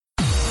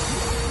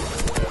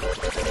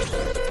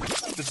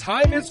The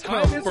time has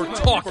come for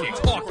Talking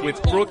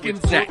with Brooke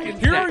and Zach.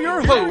 Here are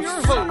your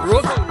hosts,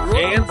 Brooke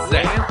and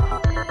Zach.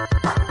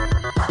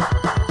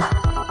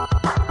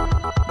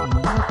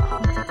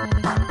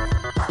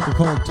 We're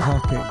called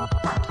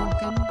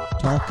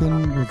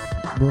Talking with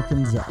Brooke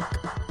and Zach.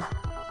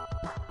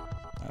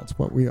 That's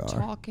what we are.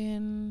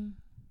 Talking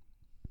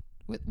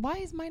with. Why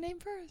is my name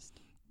first?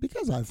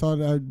 Because I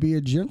thought I'd be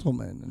a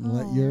gentleman and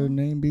let your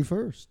name be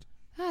first.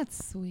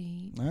 That's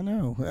sweet. I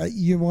know.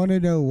 You want to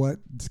know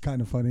what's kind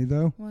of funny,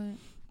 though? What?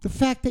 The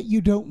fact that you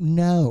don't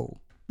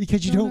know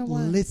because you don't know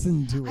what?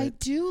 listen to it. I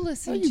do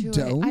listen No, you to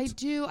don't. it. I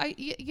do.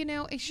 You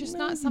know, it's just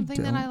No, not you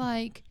something that I don't.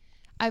 like.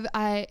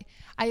 I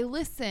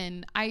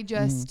listen. I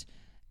just,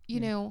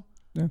 you know.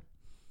 Yeah.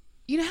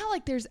 You know how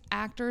like there's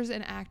actors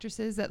and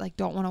actresses that like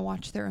don't want to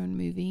watch their own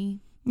movie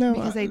No,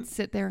 because they'd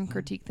sit there and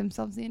critique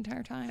themselves the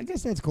entire time. I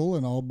guess that's cool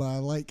and all, but I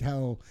like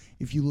how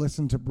if you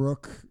listen to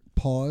Brooke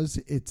pause,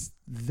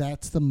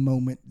 that's the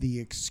moment, the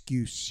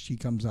excuse she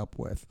comes up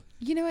with.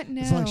 You know what?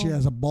 No. It's like she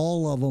has a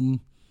ball of them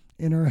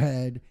in her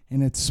head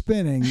and it's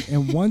spinning,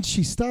 and once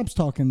she stops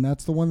talking,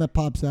 that's the one that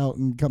pops out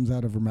and comes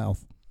out of her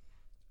mouth.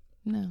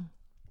 No.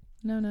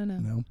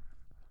 No.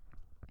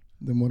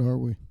 Then what are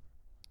we?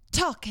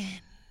 Talking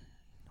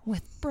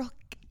with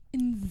Brooke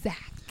and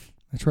Zach.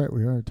 That's right,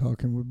 we are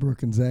talking with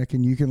Brooke and Zach,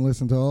 and you can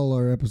listen to all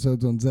our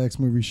episodes on Zach's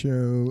Movie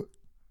Show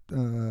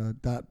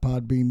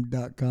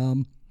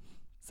 .podbeam.com.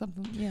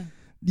 Something, yeah.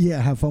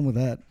 Yeah, have fun with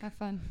that. Have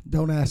fun.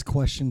 Don't ask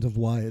questions of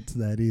why it's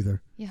that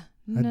either. Yeah.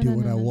 I do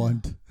what I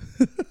want.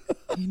 You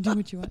can do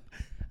what you want.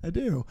 I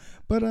do.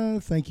 But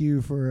thank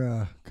you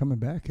for coming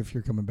back, if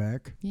you're coming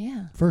back.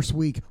 Yeah. First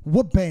week,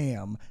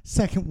 whoop-bam.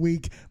 Second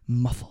week,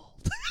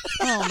 muffled.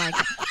 Oh, my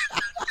God.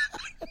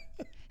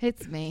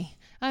 It's me.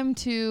 I'm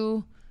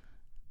too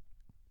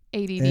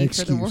ADD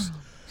for the world.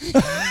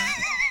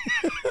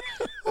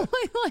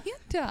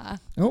 Atlanta.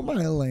 Oh,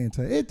 my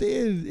Atlanta.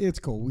 It's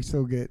cool. We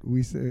still get,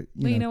 you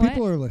know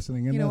people are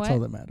listening, and that's all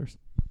that matters.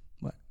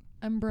 What?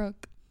 I'm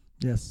Brooke.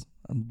 Yes,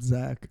 I'm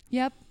Zach.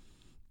 Yep.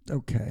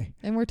 Okay.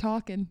 And we're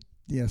talking.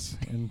 Yes,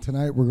 and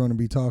tonight we're going to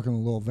be talking a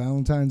little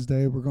Valentine's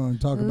Day. We're going to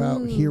talk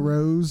about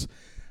heroes.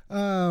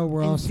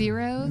 We're also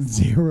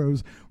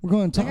zeros. We're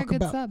going to talk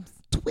about subs.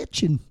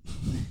 twitching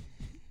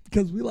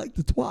because we like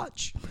to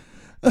twatch.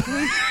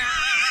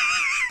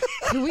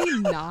 Can we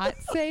not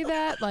say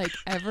that like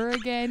ever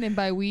again? And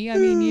by we, I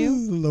mean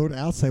you. Lord,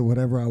 I'll say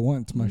whatever I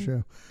want. It's my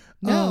show.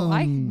 No,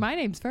 my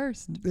name's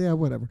first. Yeah,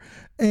 whatever.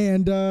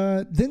 And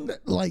then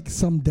like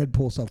some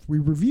Deadpool stuff. We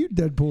reviewed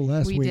Deadpool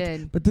last week. We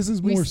did. But this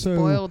is more so. We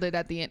spoiled it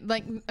at the end.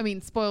 Like, I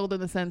mean, spoiled in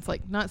the sense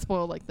like not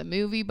spoiled like the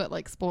movie, but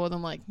like spoiled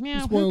them like,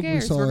 yeah, who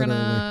cares? We're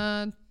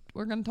gonna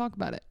talk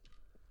about it.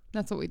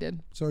 That's what we did.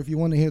 So if you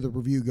want to hear the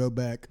review, go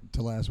back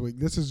to last week.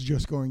 This is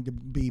just going to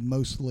be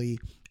mostly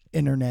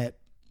internet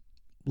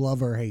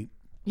love or hate.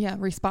 Yeah,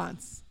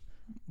 response.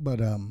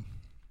 But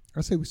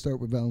I say we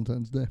start with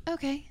Valentine's Day.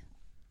 Okay.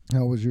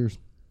 How was yours?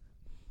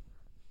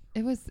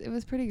 It was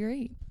pretty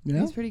great. Yeah?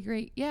 It was pretty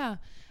great. Yeah.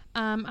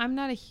 I'm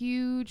not a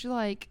huge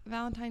like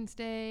Valentine's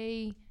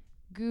Day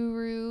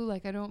guru.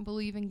 Like I don't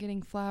believe in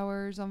getting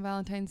flowers on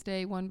Valentine's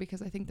Day. One,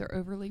 because I think they're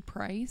overly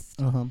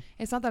priced.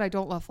 It's not that I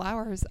don't love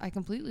flowers. I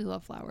completely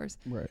love flowers.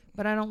 Right.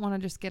 But I don't want to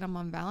just get them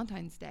on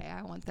Valentine's Day.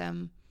 I want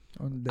them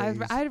on days.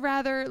 I'd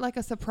rather like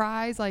a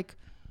surprise, like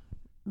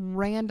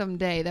random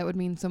day. That would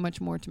mean so much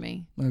more to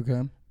me.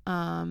 Okay.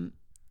 And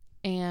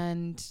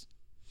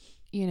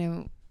you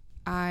know,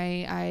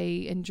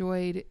 I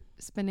enjoyed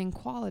spending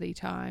quality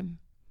time.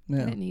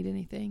 Yeah. I didn't need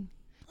anything.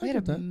 We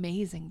had an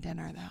amazing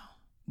dinner though.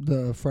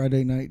 The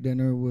Friday night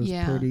dinner was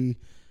pretty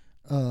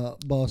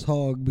boss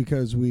hog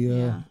because we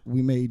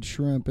made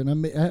shrimp, and I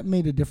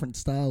made a different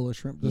style of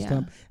shrimp this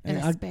time. And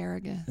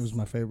asparagus. It was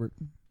my favorite.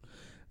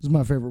 It was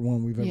my favorite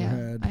one we've ever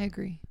had. I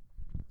agree.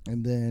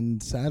 And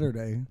then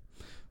Saturday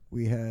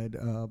we had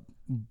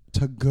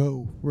to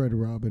go Red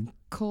Robin.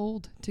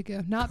 Cold to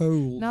go. Not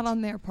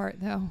on their part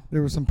though.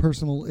 There were some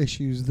personal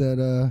issues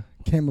that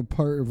came a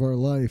part of our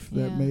life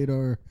that made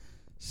our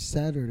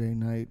Saturday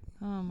night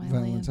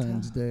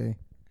Valentine's Day.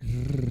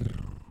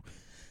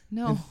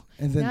 No.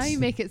 And then now you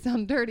make it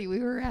sound dirty. We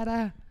were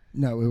at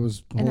No, it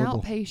was horrible. An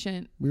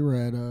outpatient. We were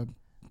at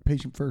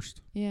Patient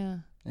First. Yeah.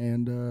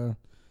 And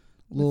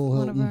Lil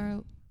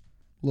Hilton.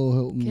 Lil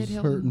Hilton's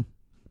hurting.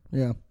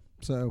 Yeah.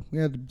 So we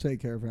had to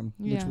take care of him,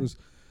 which was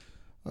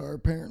our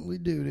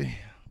parently duty.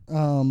 I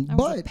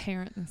was a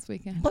parent this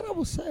weekend. But I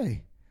will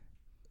say,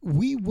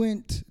 we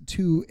went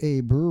to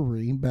a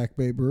brewery, Back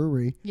Bay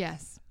Brewery.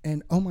 Yes.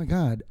 And oh my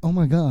God,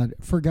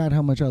 forgot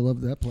how much I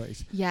love that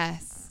place.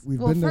 Yes. We've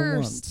been there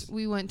once. First,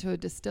 we went to a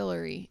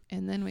distillery,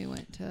 and then we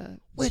went to...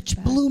 Which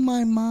blew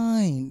my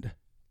mind.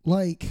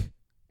 Like...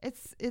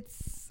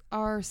 It's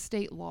our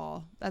state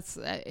law.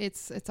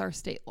 It's our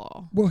state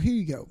law. Well, here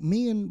you go.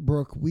 Me and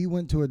Brooke, we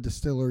went to a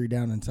distillery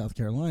down in South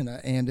Carolina,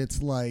 and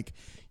it's like...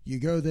 You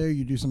go there,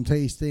 you do some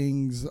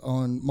tastings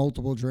on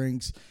multiple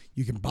drinks.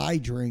 You can buy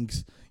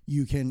drinks.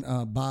 You can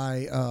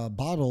buy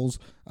bottles.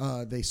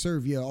 They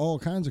serve you all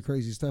kinds of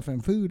crazy stuff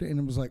and food, and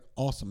it was like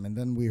awesome. And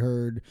then we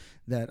heard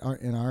that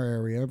in our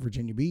area,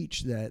 Virginia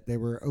Beach, that they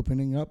were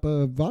opening up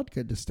a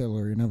vodka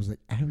distillery, and I was like,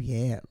 oh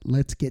yeah,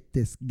 let's get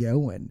this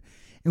going.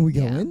 And we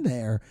go in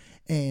there,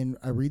 and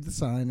I read the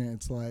sign, and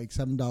it's like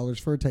 $7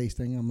 for a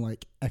tasting. I'm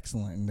like,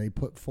 excellent. And they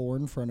put 4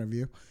 in front of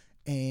you,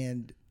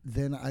 and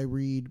then I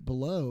read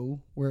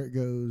below where it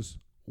goes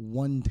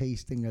 1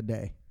 tasting a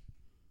day.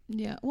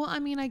 Yeah. Well, I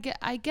mean,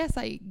 I guess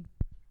I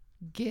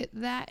get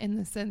that in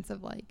the sense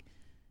of like,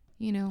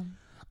 you know,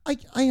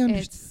 I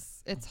understand.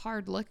 It's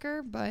hard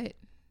liquor, but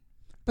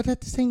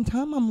at the same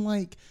time, I'm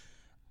like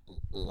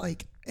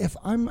if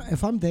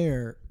I'm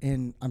there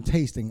and I'm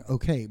tasting,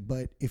 okay,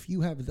 but if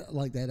you have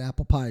like that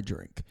apple pie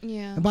drink,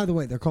 yeah. And by the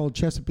way, they're called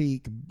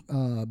Chesapeake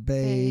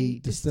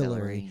Bay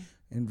Distillery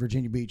in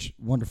Virginia Beach.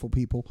 Wonderful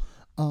people.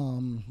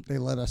 They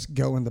let us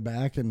go in the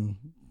back and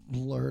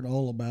learn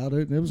all about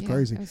it. It was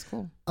crazy. It was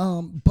cool.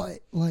 But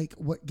like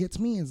what gets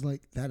me is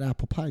like that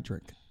apple pie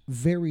drink.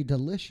 Very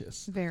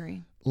delicious.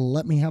 Very.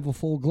 Let me have a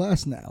full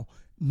glass now.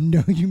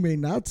 No, you may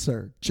not,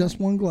 sir. Just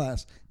one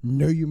glass.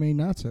 No, you may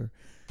not, sir.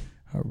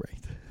 All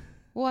right.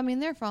 Well, I mean,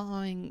 they're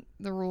following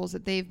the rules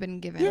that they've been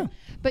given. Yeah.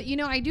 But, you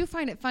know, I do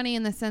find it funny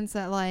in the sense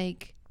that,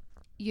 like,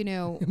 you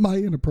know. Am I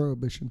in a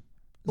prohibition?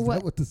 Is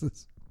that what this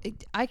is?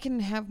 I can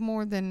have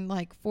more than,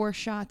 like, 4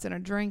 shots and a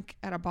drink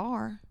at a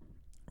bar.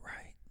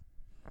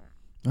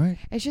 Right.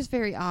 It's just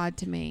very odd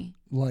to me.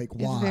 Like,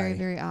 why? It's very,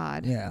 very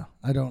odd. Yeah.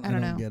 I don't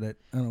know. get it.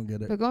 I don't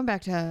get it. But going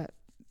back to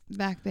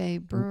Back Bay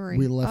Brewery.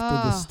 We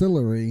left the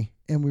distillery,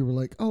 and we were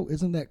like, oh,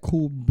 isn't that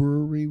cool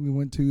brewery we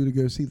went to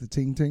go see the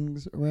Ting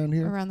Tings around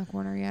here? Around the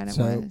corner, yeah,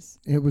 and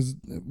it was.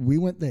 We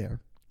went there.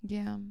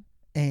 Yeah.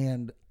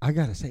 And I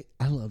got to say,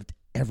 I loved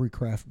every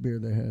craft beer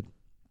they had.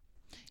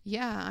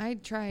 Yeah, I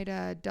tried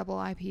a double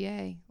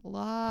IPA.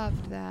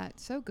 Loved that.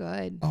 So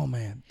good. Oh,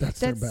 man. That's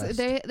their best.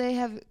 They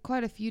have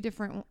quite a few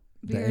different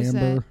beers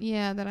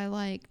that I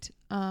liked.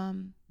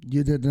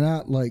 You did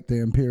not like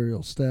the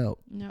Imperial Stout.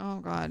 No,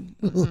 oh God.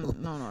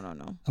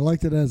 No. I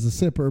liked it as a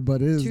sipper,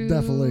 but it is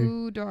definitely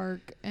too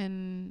dark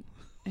and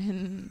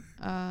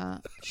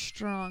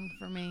strong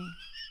for me.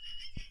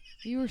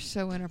 You were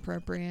so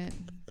inappropriate.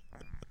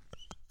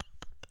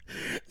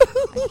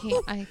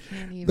 I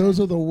can't even. Those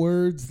are the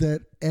words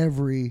that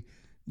every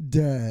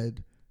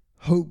dad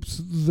hopes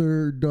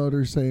their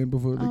daughter's saying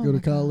before they go to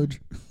college.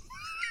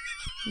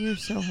 You're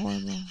so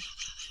horrible.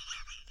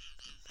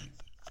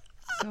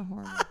 So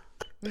horrible.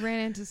 We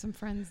ran into some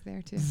friends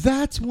there too.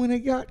 That's when it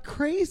got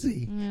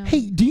crazy. Yeah.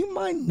 Hey, do you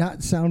mind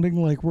not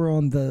sounding like we're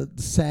on the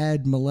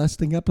sad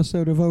molesting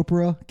episode of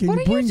Oprah? Can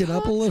you bring it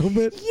up a little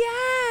bit? Yeah,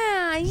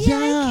 I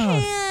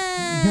can.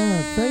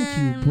 Yeah, thank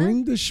you.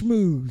 Bring the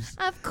schmooze.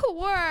 Of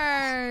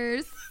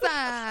course.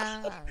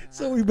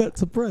 So we met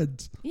some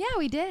friends. Yeah,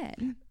 we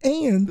did.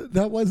 And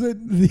that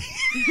wasn't the.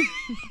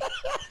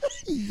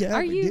 Yeah,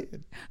 Are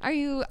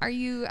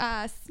you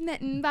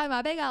smitten by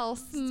my big old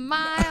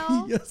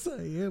smile? Yes,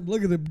 I am.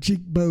 Look at them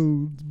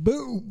cheekbones.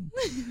 Boom.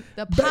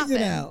 The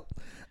popping out.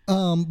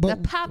 But the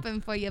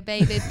popping for you,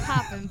 baby.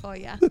 Popping for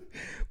you.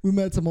 We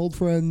met some old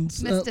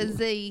friends. Mr.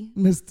 Z.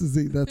 Mr.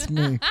 Z, that's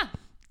me.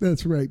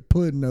 That's right.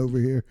 Pudding over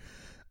here.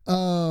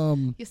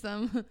 Get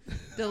some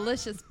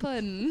delicious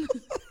pudding.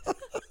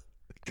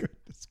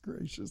 Goodness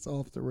gracious,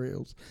 off the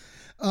rails.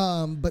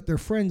 But they're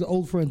friends,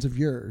 old friends of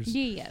yours.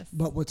 Yes.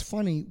 But what's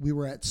funny, we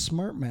were at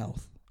Smart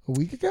Mouth a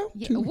week ago.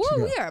 Yeah. 2 weeks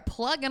ago. We are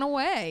plugging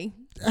away.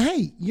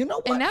 Hey, you know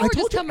what? And now I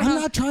told you, I'm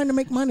not trying to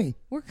make money.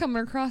 We're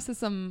coming across to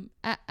some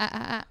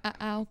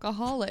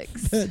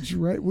alcoholics. That's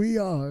right, we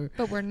are.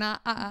 But we're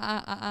not.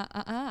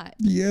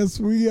 Yes,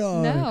 we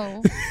are.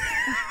 No.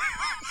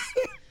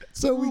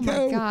 So we go.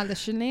 Oh my God, the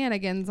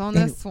shenanigans on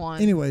this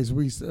one. Anyways,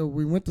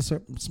 we went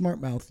to Smart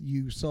Mouth.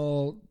 You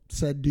saw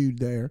said dude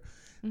there.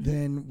 Mm-hmm.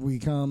 Then we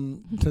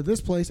come to this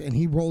place, and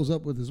he rolls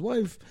up with his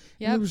wife.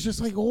 Yep. And it was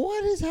just like,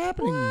 what is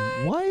happening?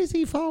 Why is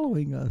he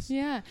following us?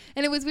 Yeah.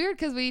 And it was weird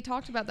because we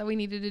talked about that we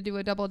needed to do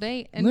a double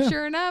date. And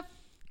sure enough,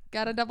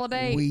 got a double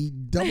date. We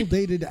double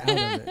dated out of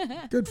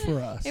it. Good for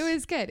us. It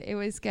was good. It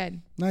was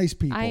good. Nice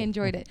people. I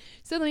enjoyed it.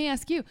 So let me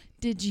ask you,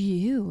 did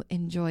you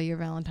enjoy your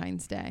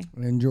Valentine's Day?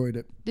 I enjoyed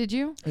it. Did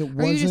you? Or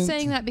are you just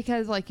saying that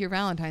because like your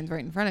Valentine's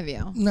right in front of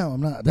you? No,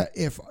 I'm not.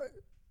 If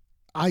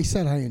I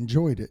said I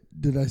enjoyed it,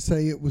 did I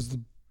say it was the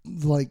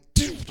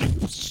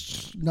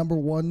number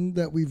one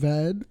that we've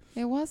had?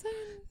 It wasn't?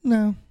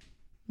 No.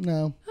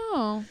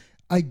 Oh.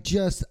 I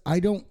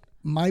don't.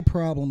 My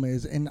problem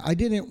is, and I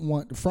didn't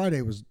want.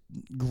 Friday was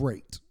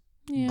great.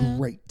 Yeah.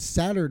 Great.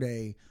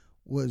 Saturday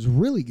was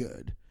really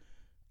good.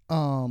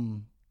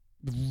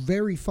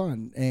 Very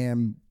fun.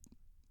 And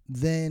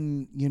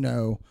then,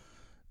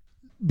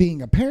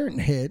 being a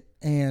parent hit,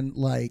 and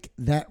like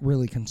that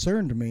really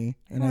concerned me,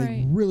 and right.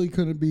 I really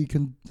couldn't be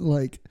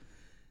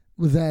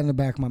with that in the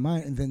back of my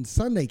mind. And then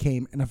Sunday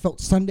came, and I felt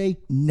Sunday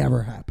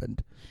never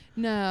happened.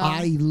 No.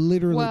 I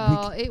literally...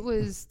 Well, it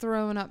was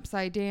thrown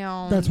upside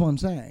down. That's what I'm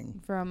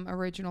saying. From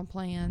original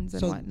plans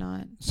and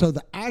whatnot. So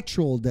the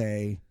actual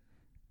day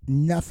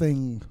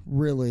nothing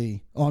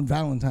really on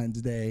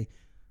Valentine's Day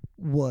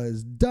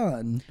was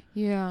done.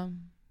 Yeah.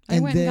 I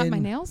went and got my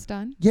nails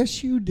done.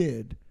 Yes, you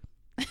did.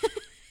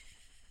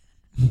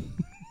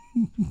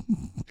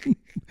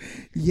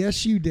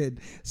 Yes, you did.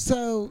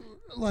 So,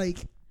 like,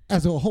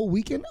 as a whole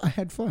weekend, I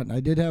had fun.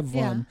 I did have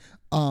fun.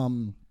 Yeah.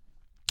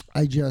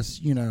 I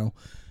just,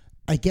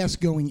 I guess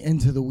going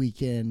into the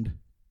weekend,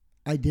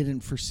 I didn't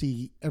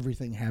foresee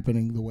everything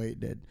happening the way it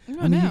did. You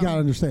got to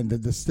understand, the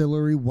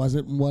distillery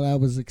wasn't what I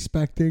was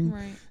expecting.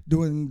 Right.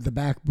 Doing the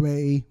Back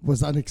Bay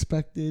was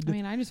unexpected. I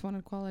mean, I just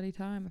wanted quality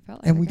time. I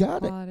felt like and we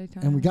got it.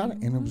 And we got it.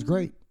 And it was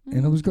great. Mm-hmm.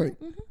 And it was great.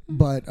 Mm-hmm.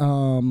 But,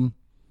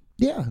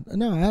 yeah.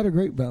 No, I had a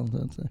great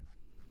Valentine's Day.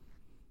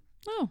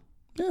 Oh.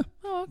 Yeah.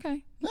 Oh,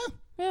 okay. Yeah.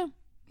 Yeah.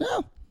 Yeah.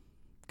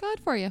 Good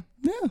for you.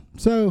 Yeah.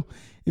 So,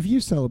 if you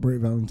celebrate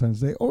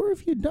Valentine's Day, or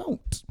if you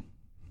don't,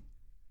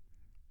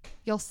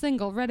 you're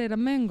single, ready to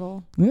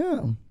mingle.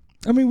 Yeah.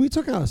 I mean, we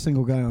took out a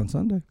single guy on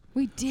Sunday.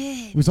 We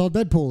did. We saw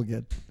Deadpool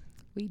again.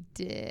 We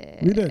did.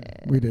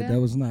 We did. That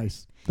was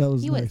nice.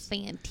 He was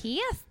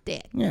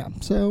fantastic. Yeah.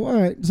 So,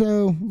 all right.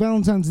 So,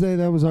 Valentine's Day,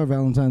 that was our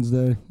Valentine's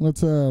Day.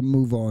 Let's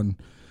move on.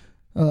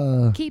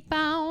 Keep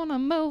on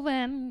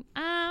moving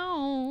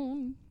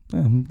on.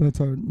 That's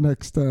our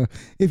next.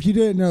 If you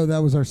didn't know, that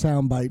was our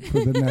sound bite for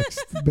the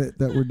next bit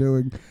that we're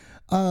doing.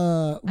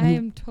 I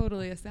am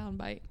totally a sound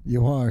bite.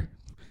 You are.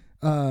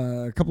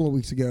 A couple of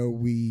weeks ago,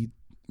 we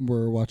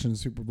were watching the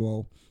Super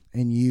Bowl,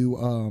 and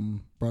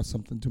you brought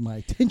something to my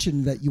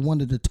attention that you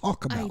wanted to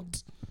talk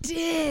about. I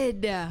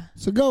did.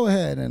 So go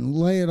ahead and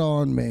lay it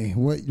on me.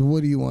 What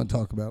do you want to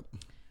talk about?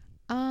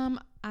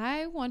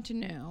 I want to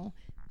know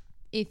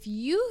if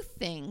you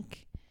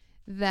think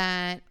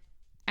that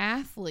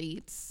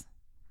athletes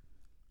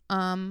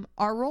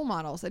are role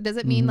models. Does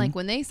it mean like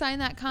when they sign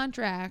that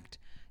contract,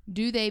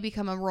 do they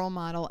become a role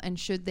model, and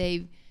should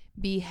they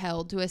be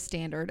held to a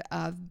standard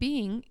of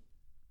being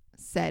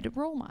said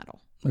role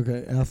model?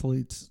 Okay,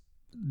 athletes,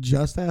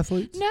 just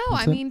athletes? No,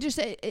 I mean, just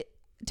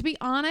to be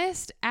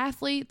honest,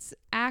 athletes,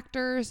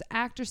 actors,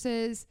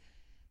 actresses,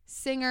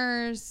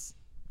 singers,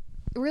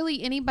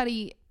 really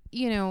anybody,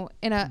 in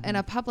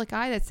a public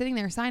eye that's sitting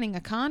there signing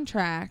a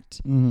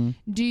contract.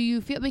 Do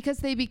you feel, because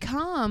they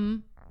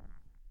become,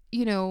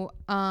 a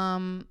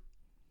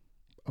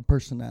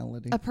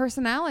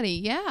personality,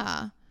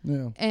 yeah.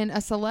 Yeah. And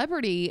a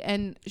celebrity,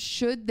 and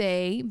should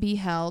they be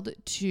held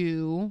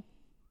to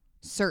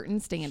certain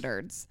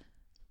standards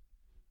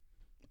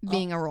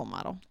being a role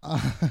model?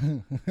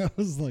 I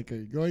was like, are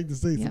you going to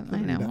say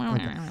something? I know.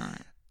 Okay.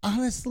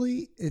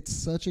 Honestly, it's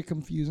such a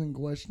confusing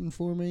question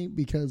for me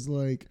because,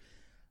 like,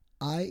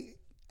 I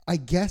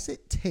guess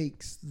it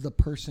takes the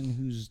person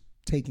who's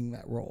taking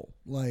that role.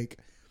 Like,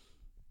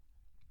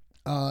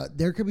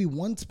 there could be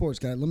one sports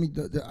guy.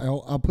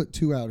 I'll put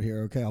two out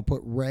here. Okay, I'll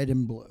put red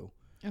and blue.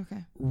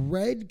 Okay.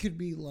 Red could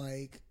be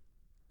like,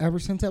 ever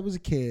since I was a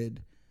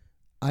kid,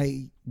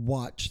 I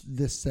watched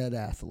this said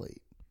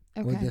athlete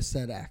or this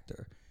said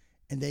actor,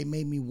 and they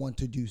made me want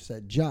to do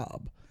said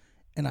job,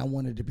 and I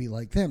wanted to be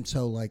like them.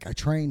 So, like, I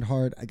trained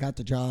hard. I got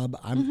the job.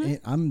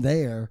 I'm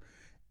there,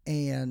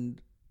 and,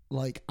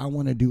 like, I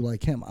want to do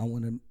like him. I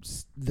want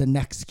the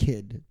next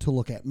kid to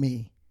look at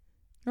me.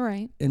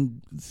 Right.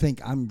 And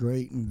think I'm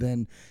great, and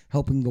then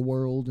helping the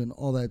world and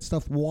all that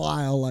stuff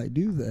while I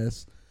do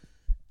this.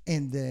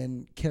 And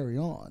then carry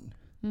on.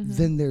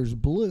 Then there's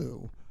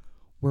blue,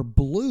 where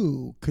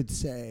blue could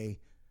say,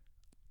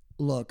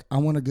 look, I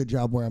want a good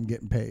job where I'm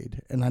getting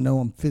paid. And I know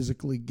I'm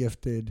physically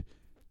gifted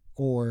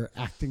or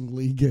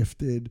actingly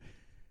gifted.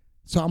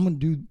 So I'm going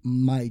to do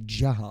my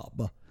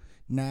job.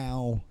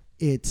 Now,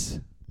 it's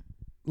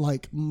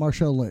like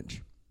Marshawn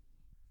Lynch.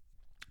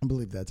 I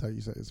believe that's how you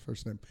say his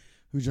first name,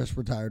 who just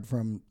retired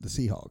from the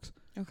Seahawks.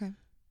 Okay.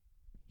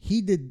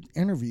 He did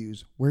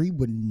interviews where he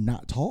would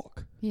not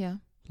talk. Yeah.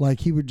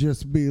 Like, he would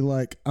just be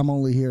like, I'm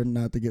only here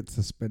not to get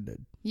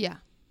suspended. Yeah.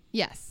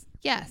 Yes.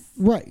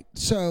 Right.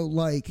 So,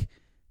 like,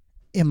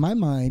 in my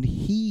mind,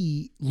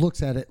 he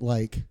looks at it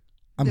like,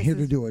 I'm here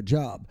to do a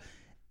job.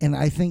 And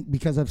I think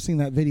because I've seen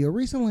that video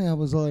recently, I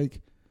was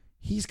like,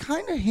 he's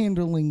kind of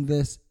handling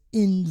this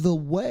in the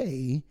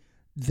way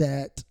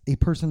that a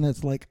person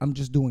that's like, I'm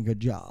just doing a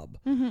job.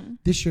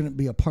 This shouldn't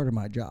be a part of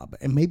my job.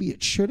 And maybe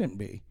it shouldn't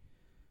be.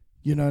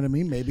 You know what I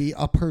mean? Maybe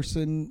a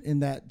person in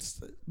that,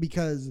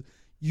 because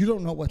you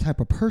don't know what type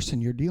of person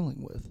you're dealing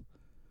with.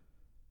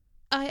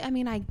 I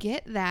mean, I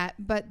get that,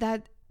 but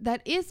that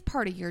is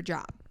part of your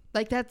job.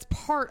 Like, that's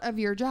part of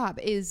your job,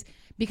 is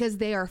because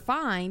they are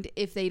fined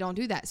if they don't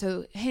do that.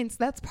 So hence,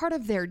 that's part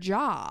of their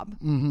job.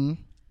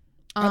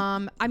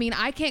 I mean,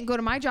 I can't go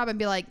to my job and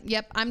be like,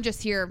 yep, I'm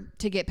just here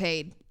to get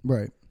paid.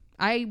 Right.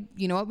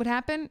 You know what would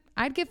happen?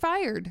 I'd get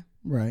fired.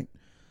 Right.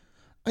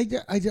 I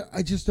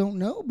just don't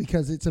know,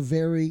 because it's a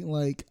very,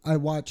 like, I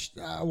watched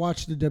the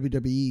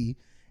WWE,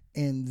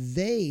 and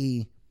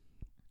they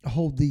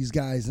hold these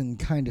guys in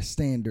kind of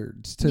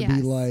standards to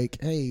be like,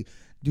 hey,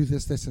 do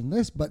this, this, and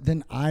this. But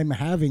then I'm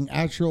having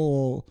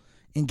actual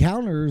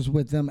encounters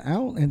with them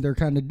out, and they're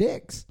kind of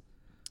dicks.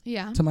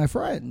 Yeah. To my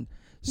friend.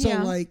 So,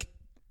 like,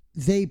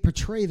 they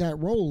portray that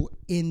role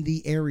in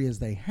the areas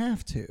they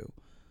have to.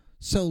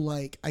 So,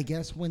 like, I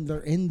guess when they're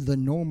in the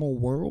normal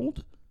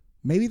world,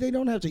 maybe they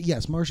don't have to.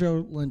 Yes,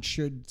 Marshawn Lynch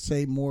should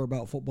say more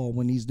about football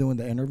when he's doing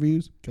the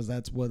interviews, because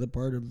that's what a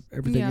part of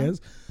everything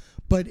is.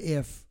 But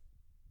if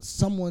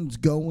someone's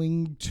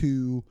going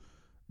to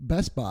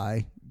Best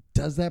Buy,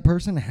 does that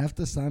person have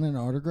to sign an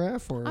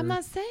autograph or I'm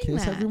not saying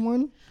kiss that.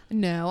 everyone?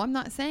 No, I'm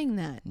not saying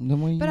that.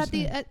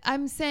 But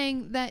I'm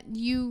saying that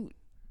you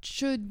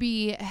should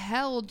be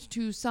held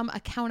to some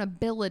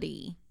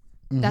accountability.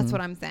 Mm-hmm. That's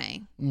what I'm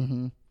saying.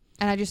 Mm-hmm.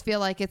 And I just feel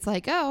like it's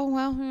like, oh,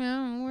 well,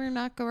 we're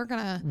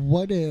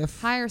going to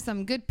hire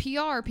some good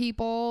PR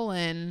people.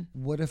 And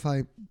what if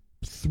I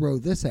throw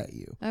this at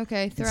you?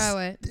 Okay, throw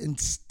it.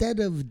 Instead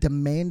of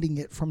demanding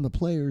it from the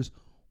players,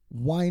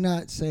 why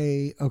not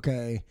say,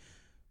 okay,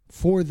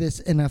 for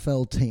this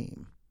NFL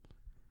team,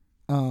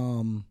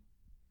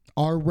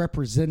 our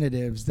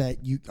representatives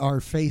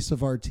our face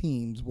of our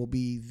teams will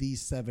be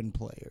these 7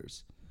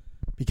 players,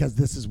 because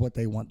this is what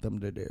they want them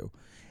to do.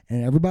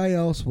 And everybody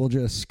else will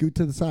just scoot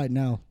to the side.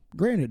 Now,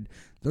 granted,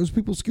 those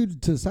people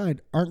scooted to the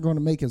side aren't going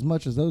to make as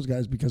much as those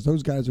guys, because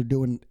those guys are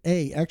doing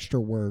A, extra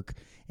work,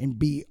 and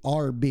B,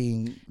 are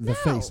being the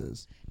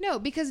faces. No,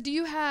 because do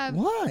you have...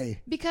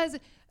 Why? Because,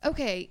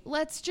 okay,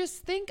 let's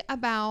just think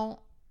about...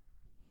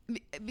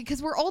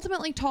 Because we're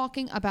ultimately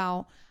talking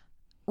about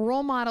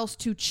role models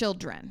to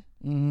children.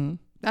 Mm-hmm.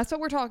 That's what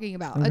we're talking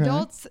about. Okay.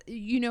 Adults,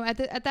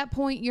 at that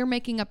point, you're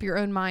making up your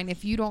own mind.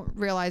 If you don't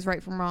realize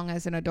right from wrong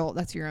as an adult,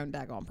 that's your own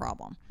daggone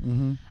problem.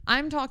 Mm-hmm.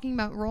 I'm talking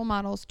about role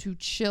models to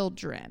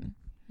children.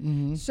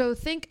 Mm-hmm. So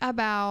think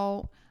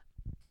about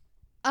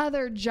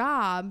other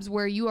jobs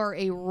where you are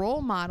a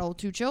role model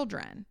to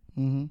children.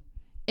 Mm-hmm.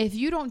 If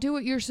you don't do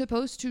what you're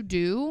supposed to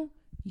do,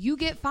 you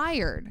get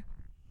fired.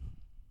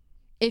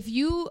 If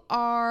you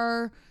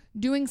are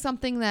doing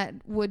something that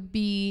would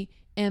be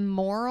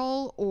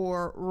immoral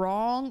or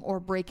wrong or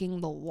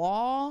breaking the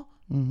law,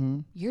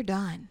 you're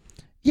done.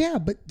 Yeah,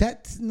 but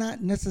that's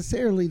not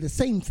necessarily the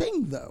same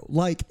thing, though.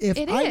 Like, if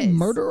I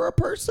murder a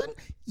person,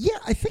 yeah,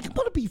 I think I'm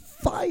going to be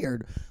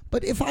fired.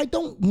 But if I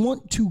don't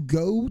want to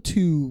go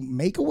to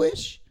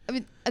Make-A-Wish, I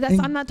mean,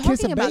 I'm not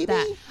talking about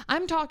that.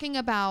 I'm talking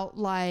about,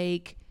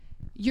 like,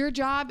 your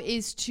job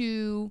is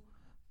to,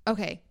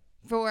 okay,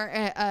 for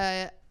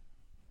an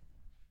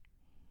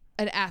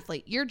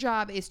athlete, your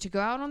job is to go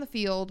out on the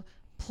field,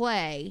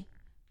 play,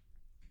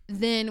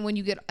 then when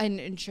you get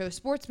and show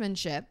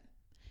sportsmanship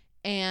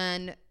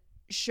and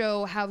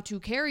show how to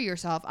carry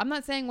yourself. I'm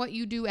not saying what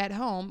you do at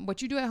home.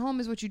 What you do at home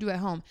is what you do at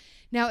home.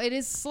 Now, it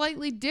is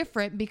slightly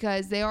different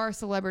because they are a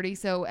celebrity,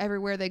 so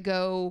everywhere they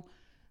go,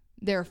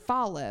 they're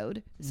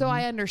followed. So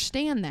I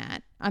understand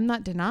that. I'm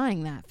not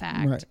denying that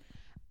fact.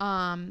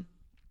 Right.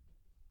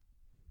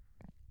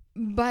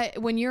 But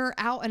when you're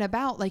out and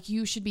about, like,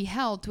 you should be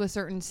held to a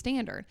certain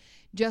standard.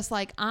 Just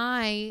like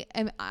I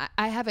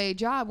have a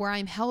job where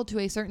I'm held to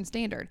a certain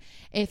standard.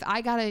 If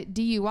I got a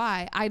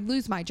DUI, I'd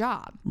lose my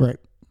job. Right.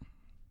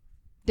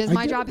 Does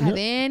my job have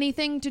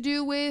anything to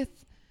do with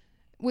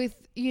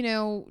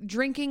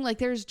drinking? Like,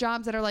 there's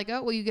jobs that are like,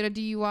 oh, well, you get a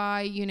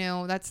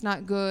DUI, that's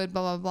not good,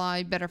 blah, blah, blah.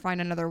 You better find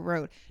another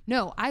road.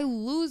 No, I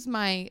lose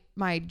my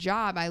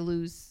job. I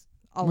lose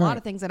a lot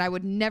of things that I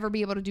would never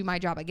be able to do my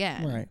job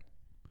again. Right.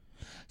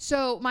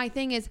 So my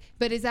thing is,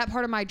 but is that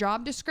part of my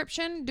job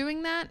description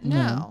doing that?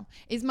 No.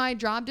 Is my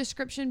job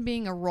description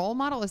being a role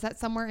model? Is that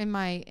somewhere in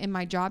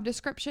my job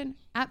description?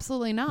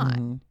 Absolutely not.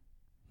 Mm-hmm.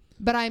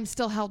 But I'm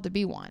still held to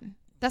be one.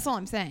 That's all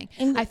I'm saying.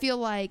 I feel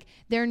like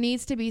there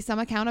needs to be some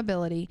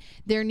accountability.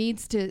 There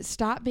needs to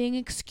stop being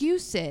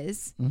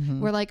excuses.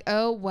 We're like,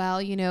 oh, well,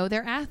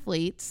 they're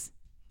athletes.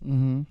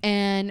 Mm-hmm.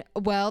 And,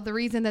 well, the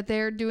reason that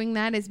they're doing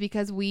that is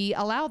because we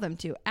allow them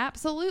to.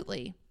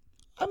 Absolutely.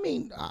 I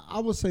mean, I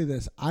will say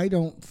this. I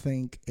don't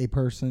think a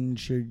person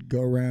should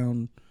go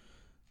around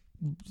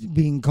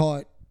being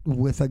caught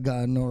with a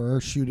gun or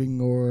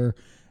shooting or,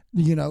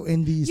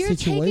 in these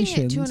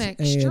situations. You're taking it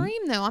to an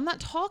extreme, though. I'm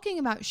not talking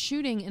about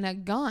shooting in a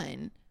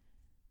gun.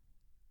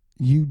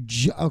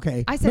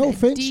 Okay. I said no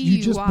offense. DUI.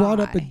 You just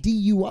brought up a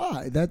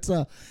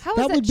DUI. How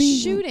is that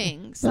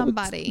shooting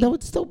somebody? That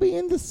would still be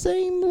in the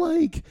same,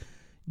 like,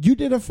 you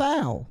did a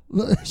foul.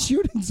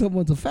 Shooting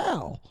someone's a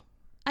foul.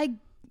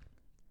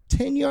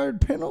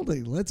 10-yard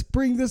penalty. Let's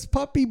bring this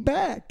puppy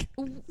back.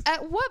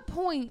 At what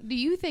point do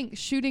you think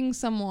shooting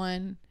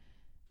someone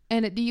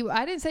and a DUI?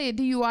 I didn't say a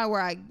DUI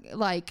where I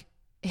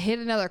hit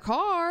another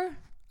car.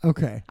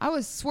 Okay. I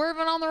was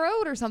swerving on the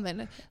road or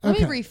something. Let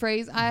me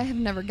rephrase. I have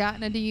never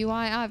gotten a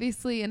DUI,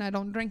 obviously, and I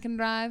don't drink and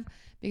drive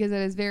because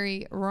it is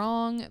very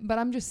wrong. But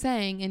I'm just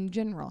saying in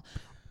general.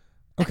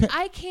 Okay.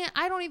 I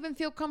don't even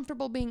feel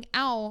comfortable being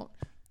out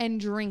and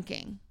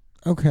drinking.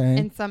 Okay.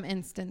 In some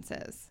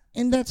instances.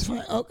 And that's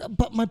fine.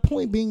 But my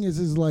point being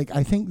is like,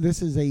 I think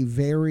this is a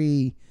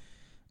very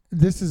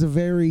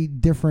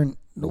different,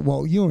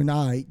 well, you and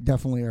I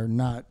definitely are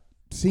not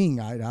seeing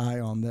eye to eye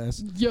on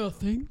this. You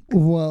think?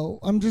 Well,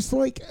 I'm just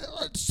like,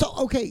 so,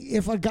 okay,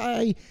 if a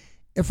guy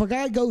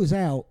goes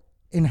out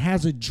and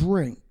has a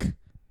drink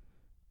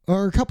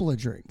or a couple of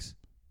drinks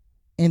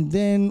and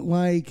then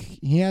like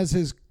he has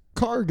his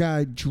car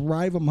guy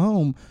drive him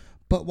home,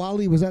 but while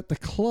he was at the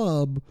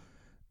club,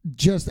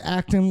 just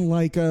acting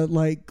like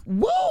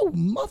whoa,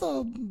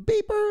 mother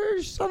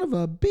beeper, son of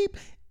a beep,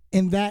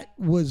 and that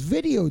was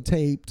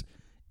videotaped.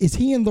 Is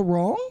he in the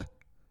wrong?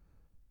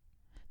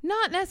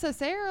 Not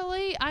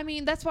necessarily. I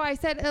mean, that's why I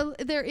said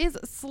there is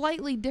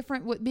slightly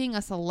different with being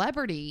a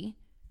celebrity.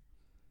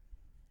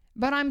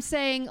 But I'm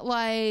saying,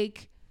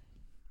 like,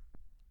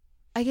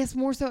 I guess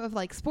more so of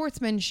like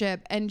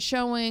sportsmanship and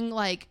showing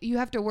like you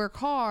have to work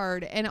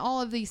hard and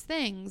all of these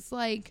things.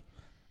 Like,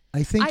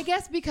 I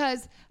guess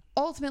because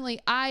ultimately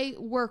I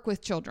work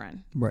with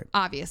children. Right.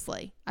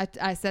 Obviously.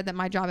 I said that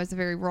my job is a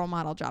very role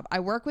model job.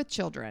 I work with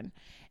children.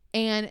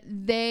 And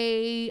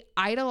they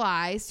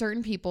idolize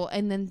certain people,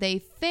 and then they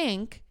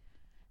think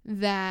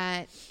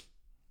that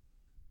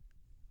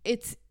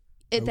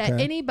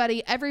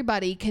that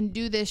everybody can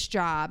do this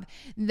job,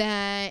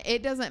 that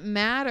it doesn't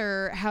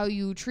matter how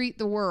you treat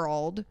the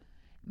world,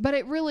 but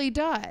it really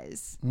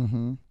does.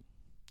 Mm-hmm.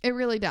 It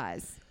really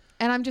does.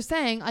 And I'm just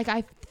saying, like,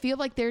 I feel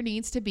like there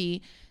needs to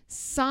be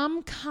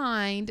some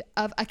kind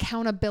of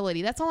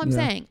accountability. That's all I'm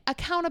saying.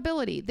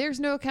 Accountability. There's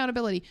no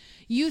accountability.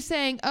 You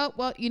saying, oh,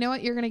 well, you know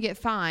what? You're going to get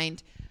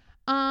fined.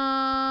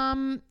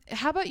 How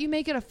about you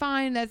make it a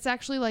fine that's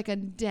actually like a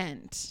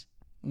dent?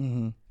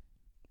 Mm-hmm.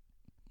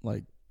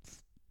 Like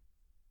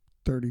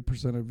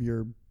 30% of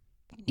your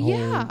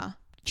whole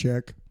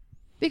check.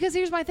 Because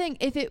here's my thing.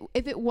 If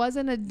it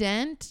wasn't a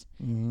dent,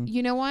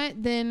 you know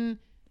what? Then...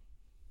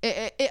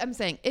 I'm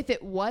saying if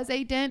it was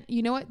a dent,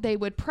 you know what? They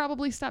would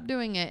probably stop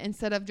doing it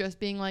instead of just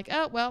being like,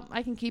 oh, well,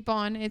 I can keep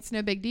on. It's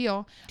no big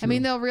deal. True. I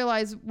mean, they'll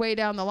realize way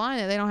down the line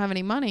that they don't have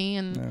any money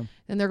and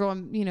then they're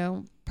going, you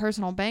know,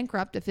 personal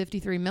bankrupt at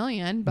 $53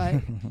 million. But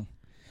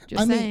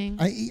just saying.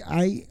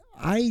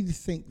 I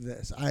think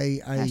this.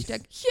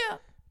 Hashtag, yeah.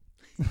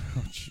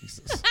 Oh,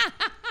 Jesus.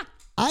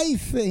 I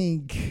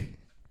think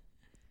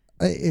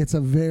it's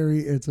a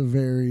very.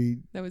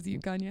 That was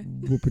you,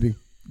 Kanye. Whoopity.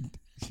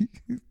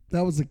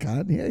 That was a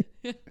Kanye.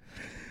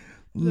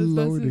 Those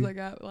buses I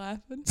got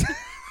laughing.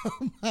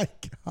 Oh my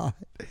God.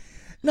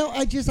 No,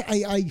 I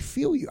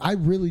feel you. I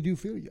really do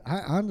feel you.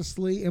 I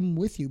honestly am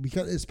with you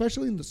because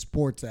especially in the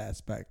sports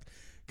aspect.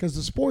 Because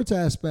the sports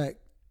aspect,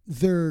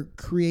 they're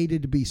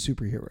created to be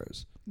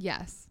superheroes.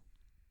 Yes.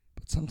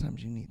 But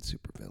sometimes you need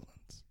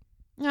supervillains.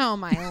 Oh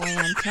my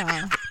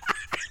Lanta.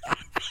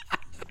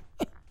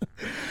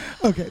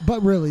 Okay,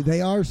 but really, they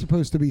are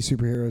supposed to be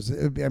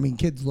superheroes. I mean,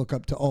 kids look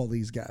up to all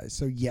these guys.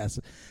 So, yes,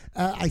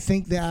 I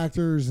think the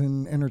actors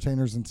and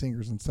entertainers and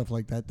singers and stuff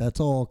like that, that's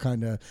all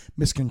kind of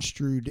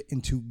misconstrued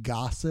into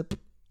gossip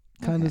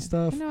kind of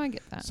stuff. No, I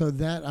get that. So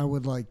that I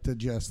would like to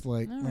just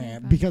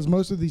because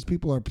most of these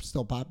people are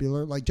still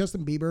popular. Like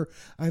Justin Bieber,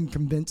 I'm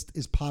convinced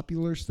is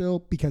popular still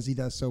because he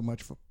does so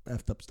much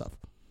effed up stuff.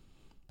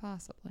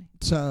 Possibly.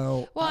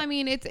 So well, I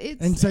mean, it's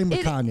and same with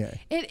Kanye.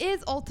 It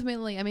is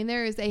ultimately. I mean,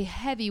 there is a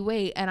heavy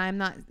weight, and I'm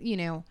not,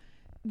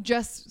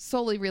 just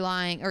solely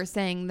relying or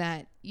saying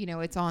that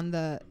it's on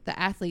the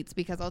athletes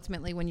because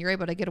ultimately, when you're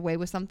able to get away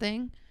with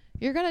something,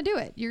 you're gonna do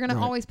it. You're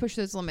gonna always push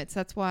those limits.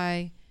 That's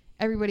why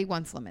everybody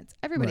wants limits.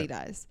 Everybody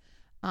does.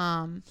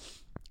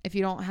 If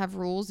you don't have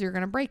rules, you're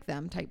gonna break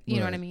them. You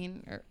know what I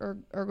mean,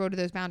 or go to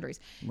those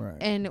boundaries. Right.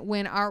 And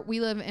when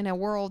we live in a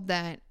world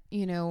that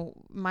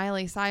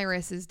Miley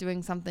Cyrus is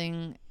doing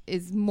something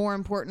is more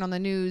important on the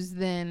news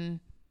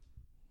than,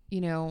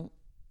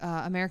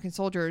 American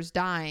soldiers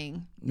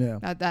dying. Yeah.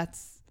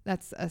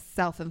 That's a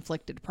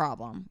self-inflicted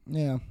problem.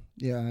 Yeah.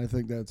 Yeah. I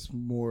think that's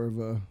more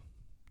of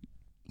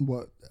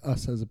what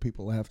us as a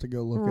people have to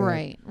go look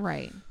at.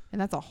 Right. And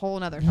that's a whole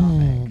nother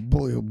topic.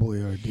 Oh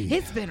boy, RD.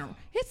 It's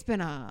been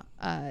a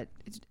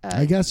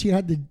I guess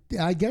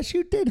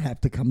you did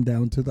have to come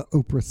down to the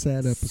Oprah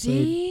Sad episode.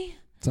 See?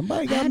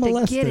 Somebody got molested. I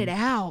had to get it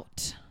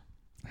out.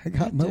 I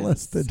got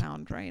molested.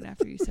 Sound right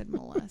after you said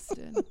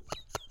molested.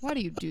 Why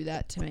do you do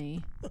that to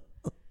me?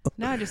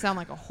 Now I just sound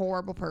like a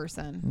horrible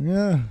person.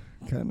 Yeah,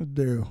 kind of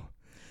do.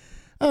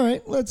 All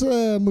right, let's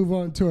move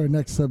on to our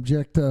next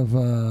subject of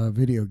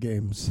video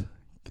games.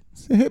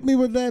 So hit me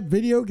with that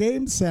video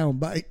game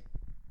soundbite.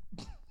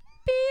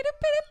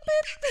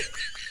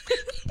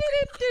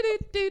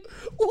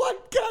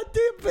 What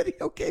goddamn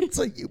video games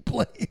are you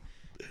playing?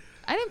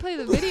 I didn't play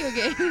the video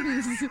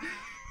games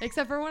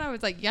except for when I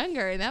was like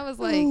younger, and that was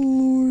like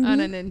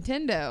on a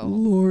Nintendo.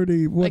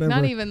 Lordy, whatever.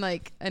 Like not even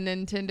like a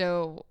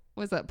Nintendo.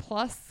 Was that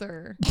Plus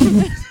or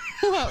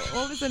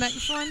what was the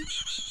next one?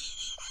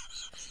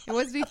 It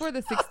was before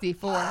the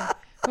 64.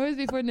 What was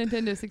before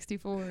Nintendo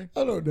 64?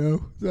 I don't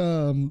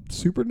know.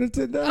 Super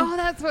Nintendo? Oh,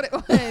 that's what it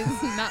was.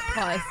 Not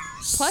Plus.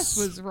 Plus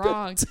was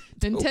wrong.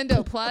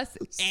 Nintendo Plus.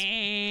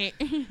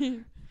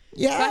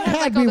 Yeah, I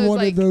had me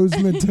one of those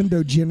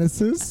Nintendo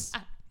Genesis.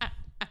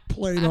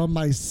 Played on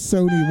my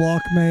Sony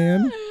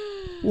Walkman.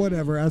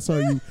 Whatever. I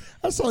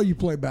saw you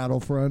play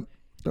Battlefront.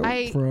 Don't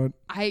Battlefront.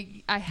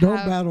 I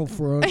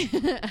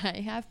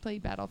have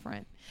played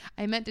Battlefront.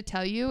 I meant to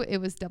tell you it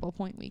was Double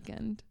Point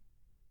weekend.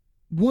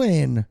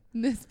 When?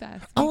 This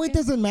past weekend. Oh, it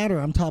doesn't matter.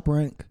 I'm top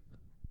rank.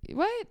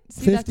 What?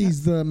 See,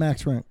 50's the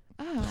max rent.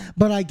 Oh.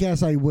 But I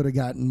guess I would have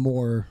gotten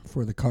more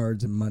for the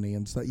cards and money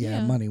and stuff.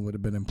 Yeah, money would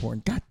have been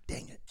important. God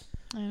dang it.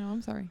 I know.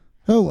 I'm sorry.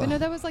 Oh, well. But no,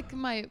 that was like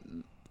my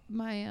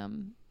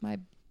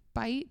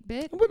bite.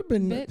 It would have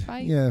been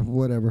bite. Yeah,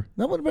 whatever.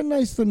 That would have been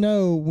nice to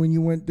know when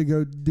you went to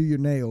go do your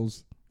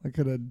nails. I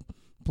could have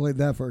played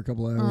that for a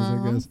couple of hours, I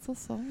guess. I'm so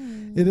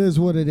sorry. It is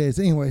what it is.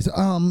 Anyways,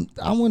 I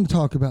want to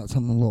talk about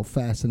something a little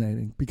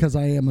fascinating because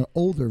I am an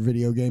older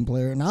video game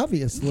player, and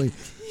obviously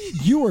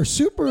you are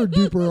super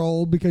duper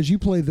old because you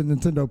play the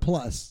Nintendo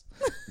Plus,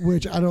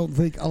 which I don't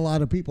think a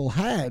lot of people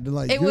had.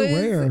 Like, you're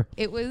rare.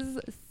 It was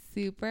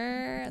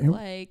super,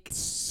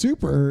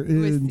 super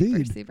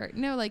indeed. Super.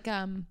 No, like,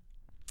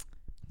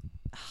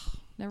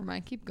 never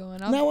mind. Keep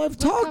going. I've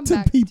talked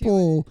to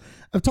people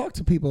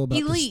about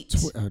Elite.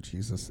 This oh,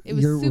 Jesus. It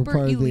was super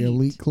part elite. Of the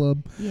Elite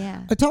Club.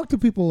 Yeah. I talked to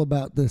people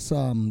about this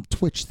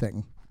Twitch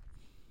thing.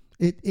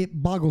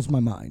 It boggles my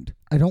mind.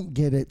 I don't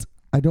get it.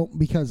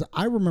 Because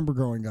I remember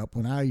growing up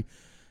when I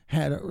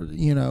had,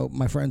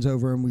 my friends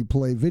over and we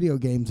played video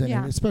games,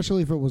 and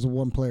especially if it was a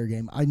one-player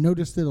game, I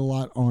noticed it a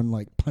lot on,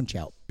 like,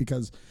 Punch-Out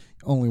because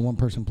only one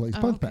person plays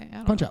Punch-Out.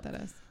 I don't know what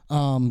that is.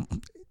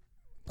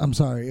 I'm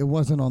sorry. It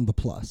wasn't on the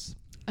Plus.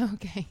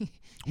 Okay.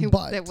 It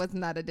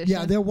wasn't that edition.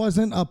 Yeah, there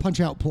wasn't a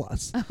Punch-Out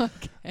Plus.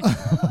 Okay.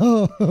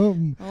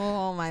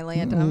 Oh, my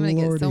Lanta. I'm going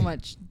to get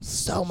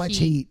so much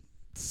heat.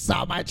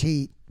 So much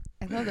heat.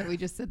 I love that we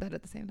just said that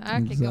at the same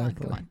time. Okay,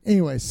 exactly. Go on.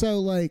 Anyway, so,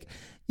 like,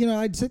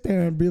 I'd sit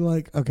there and be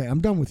like, okay,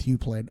 I'm done with you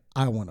playing.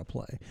 I want to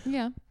play.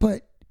 Yeah.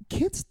 But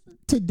kids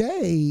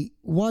today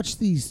watch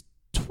these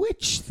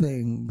Twitch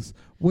things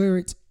where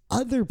it's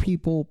other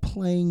people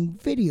playing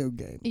video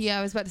games. Yeah,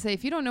 I was about to say,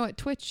 if you don't know what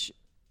Twitch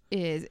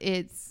is,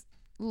 it's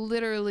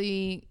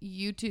literally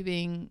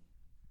YouTubing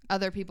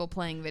other people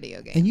playing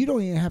video games. And you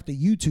don't even have to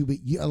YouTube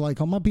it.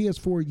 Like on my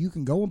PS4, you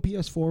can go on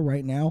PS4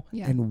 right now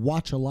and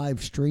watch a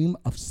live stream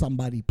of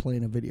somebody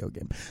playing a video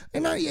game.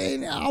 And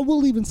I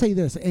will even say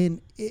this,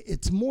 and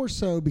it's more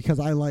so because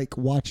I like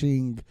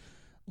watching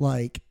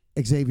like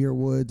Xavier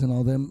Woods and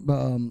all them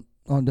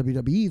on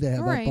WWE. They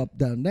have up,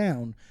 down,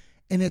 down.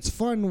 And it's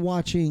fun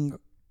watching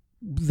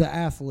the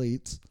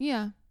athletes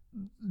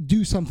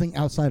do something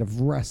outside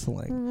of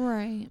wrestling.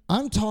 Right.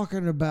 I'm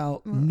talking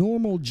about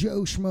normal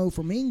Joe Schmo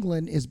from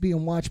England is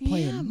being watched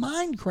playing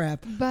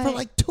Minecraft for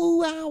like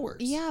 2 hours.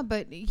 Yeah,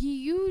 but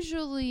he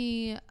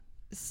usually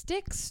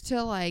sticks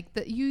to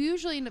you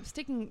usually end up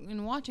sticking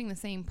and watching the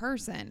same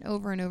person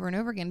over and over and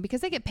over again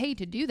because they get paid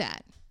to do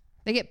that.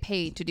 They get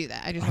paid to do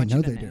that. I want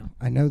you to know.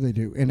 I know they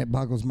do. And it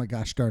boggles my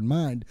gosh darn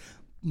mind.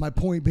 My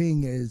point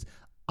being is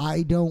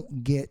I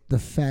don't get the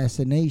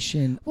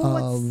fascination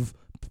of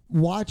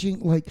watching,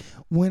 like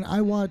when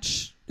I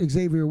watch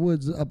Xavier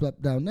Woods up,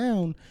 down,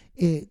 down,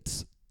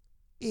 it's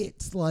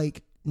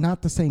like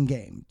not the same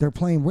game. They're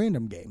playing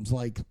random games,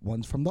 like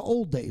one's from the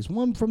old days,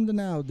 one from the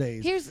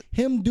nowadays. Here's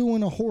him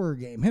doing a horror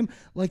game. Him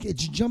like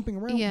it's jumping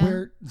around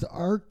where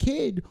our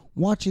kid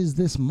watches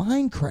this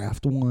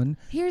Minecraft one.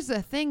 Here's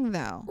the thing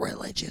though.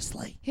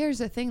 Religiously. Here's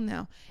the thing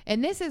though.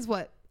 And this is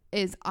what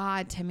is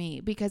odd to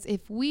me because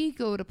if we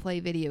go to play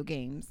video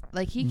games,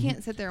 like he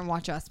can't sit there and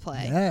watch us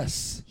play.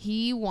 Yes.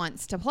 He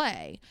wants to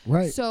play.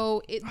 Right.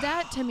 So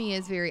that to me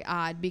is very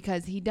odd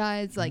because he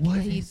does like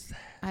what he's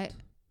I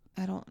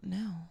don't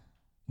know.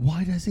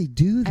 Why does he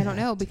do that? I don't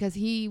know because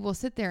he will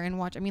sit there and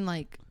watch. I mean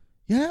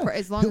for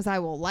as long as I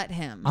will let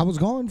him. I was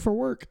gone for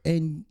work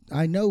and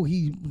I know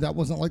that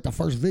wasn't like the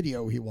first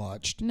video he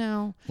watched.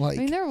 No. Like,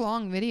 I mean they're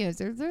long videos.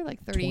 They're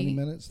like 20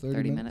 minutes,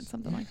 30 minutes,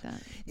 something like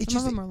that. Some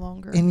of them are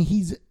longer. And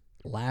he's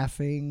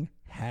laughing,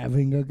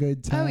 having a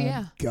good time. Oh,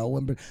 yeah.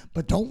 Going.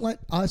 But don't let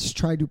us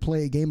try to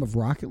play a game of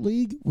Rocket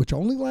League, which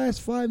only lasts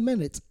 5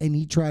 minutes, and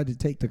he tried to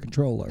take the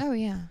controller. Oh,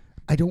 yeah.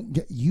 I don't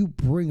get you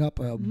bring up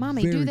a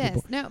Mommy, do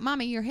this. No,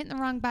 Mommy, you're hitting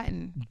the wrong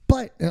button.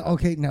 But,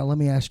 okay, now let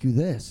me ask you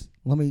this.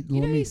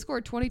 He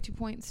scored 22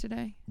 points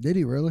today. Did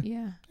he really?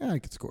 Yeah. I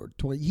could score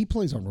 20. He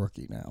plays on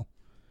rookie now.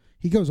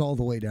 He goes all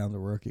the way down to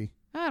rookie.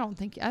 I don't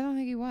think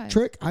he was.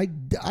 Trick, I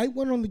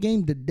went on the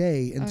game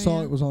today and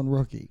saw it was on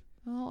rookie.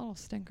 Oh, a little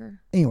stinker.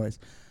 Anyways,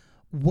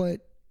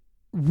 what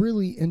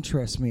really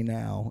interests me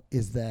now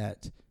is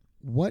that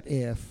what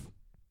if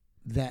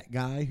that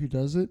guy who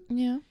does it,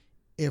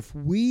 if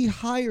we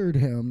hired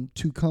him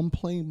to come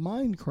play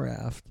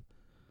Minecraft,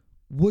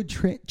 would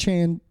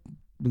Transy.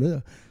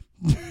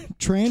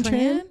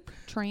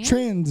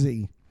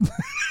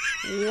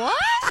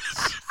 What?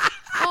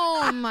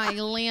 Oh, my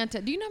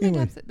Lanta. Do you know how many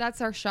times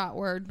that's our shot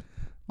word?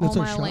 That's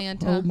my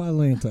Lanta. Oh, my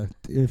Lanta.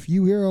 If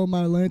you hear Oh,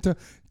 my Lanta,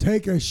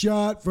 take a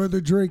shot for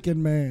the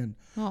drinking man.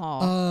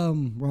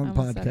 Oh. Wrong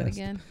podcast. Said it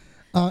again.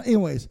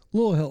 Anyways,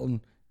 Lil Hilton.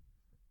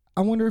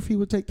 I wonder if he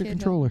would take the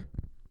controller.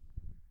 Hilton.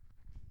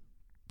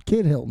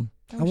 Kid Hilton.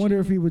 I wonder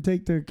if he would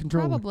take the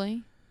controller.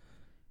 Probably.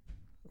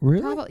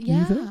 Really? Probably,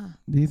 yeah.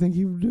 Do you think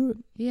he would do it?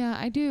 Yeah,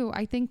 I do.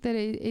 I think that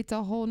it's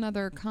a whole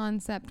nother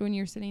concept when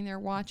you're sitting there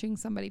watching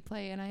somebody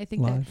play. And I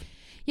think live. That,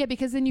 yeah,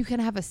 because then you can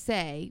have a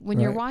say. When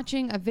you're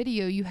watching a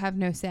video, you have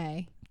no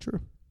say.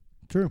 True.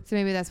 So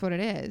maybe that's what it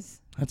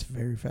is. That's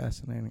very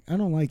fascinating. I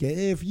don't like it.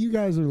 If you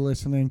guys are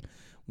listening,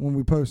 when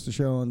we post the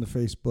show on the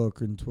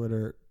Facebook and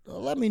Twitter,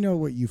 let me know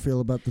what you feel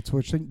about the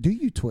Twitch thing. Do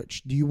you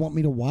Twitch? Do you want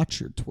me to watch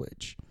your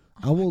Twitch?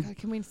 Oh I will. God,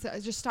 can we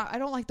just stop? I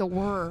don't like the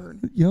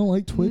word. You don't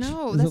like Twitch?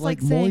 No, Is that's it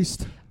like saying,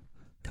 moist.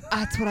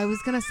 That's what I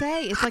was gonna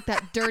say. It's like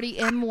that dirty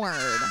M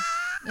word.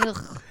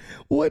 Ugh.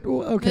 What?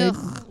 Okay,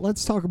 Ugh.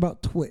 Let's talk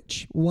about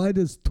Twitch. Why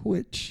does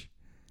Twitch?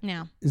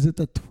 No. Is it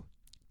the?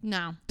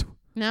 No.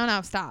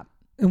 No. Stop.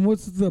 And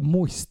what's the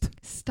moist?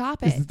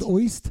 Stop it. Is it the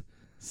oyst?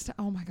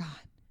 Oh my God.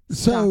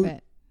 So, stop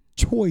it.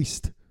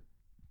 Choiced.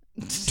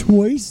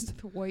 Twist?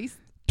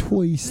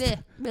 Twist.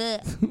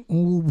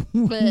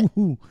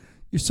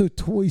 You're so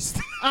twist.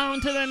 On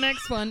to the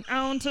next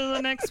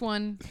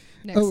one.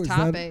 Next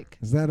topic.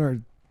 Is that our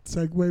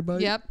segue,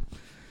 buddy? Yep.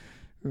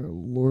 Oh,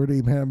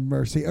 Lordy have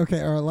mercy. Okay,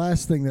 our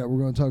last thing that we're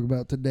going to talk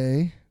about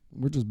today.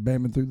 We're just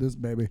bamming through this,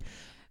 baby.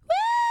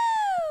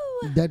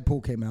 Woo!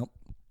 Deadpool came out.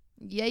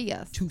 Yeah,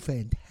 yes. 2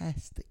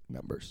 fantastic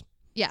numbers.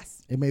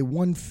 Yes. It made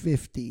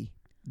 $150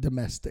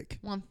 domestic.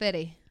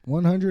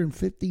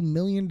 $150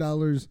 million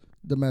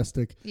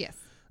domestic. Yes.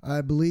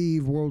 I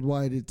believe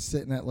worldwide it's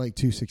sitting at like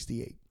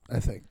 268, I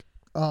think.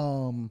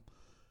 Now,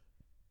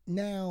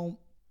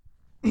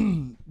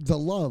 the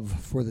love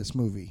for this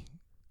movie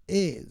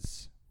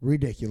is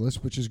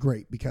ridiculous, which is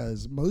great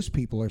because most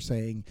people are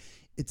saying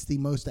it's the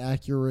most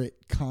accurate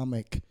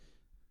comic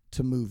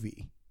to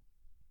movie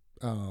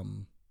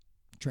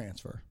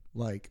transfer.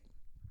 Like,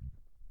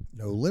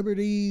 no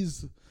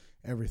liberties.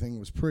 Everything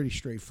was pretty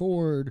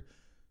straightforward.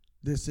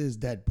 This is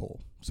Deadpool.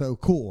 So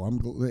cool.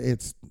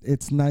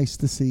 It's nice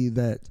to see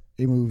that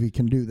a movie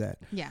can do that.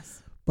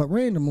 Yes. But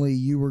randomly,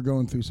 you were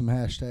going through some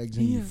hashtags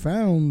and you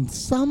found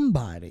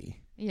somebody.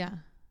 Yeah.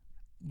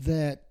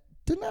 That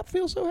did not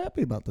feel so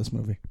happy about this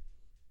movie.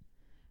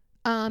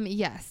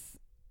 Yes.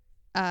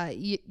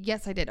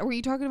 Yes, I did. Were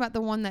you talking about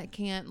the one that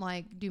can't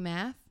like do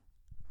math?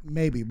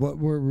 Maybe. What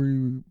were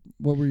you?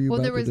 Well,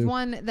 there was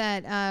one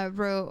that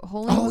wrote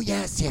Holy. Oh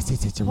yes.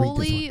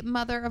 Holy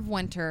Mother of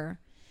Winter.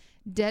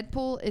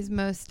 Deadpool is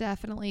most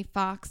definitely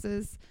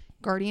Fox's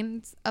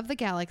Guardians of the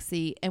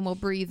Galaxy and will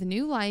breathe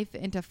new life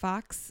into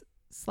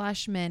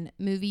Fox/Men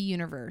movie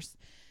universe.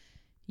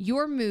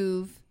 Your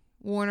move,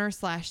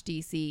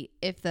 Warner/DC,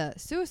 if the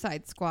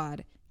Suicide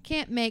Squad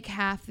can't make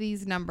half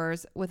these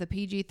numbers with a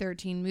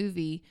PG-13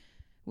 movie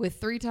with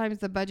 3 times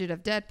the budget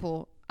of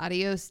Deadpool,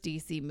 adios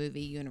DC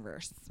movie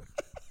universe.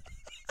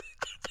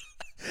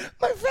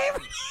 My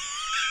favorite,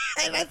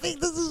 and I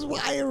think this is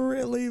why I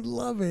really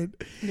love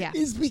it. Yeah.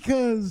 Is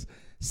because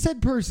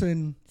said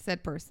person. I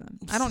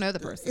don't know the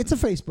person. It's a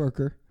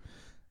Facebooker.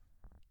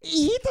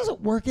 He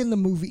doesn't work in the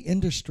movie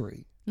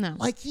industry. No.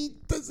 Like he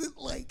doesn't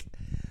like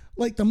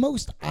the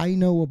most I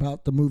know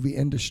about the movie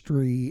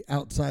industry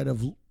outside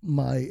of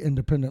my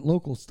independent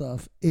local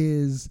stuff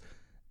is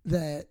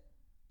that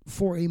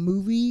for a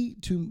movie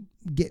to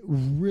get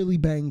really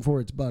bang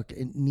for its buck,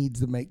 it needs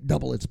to make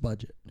double its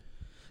budget.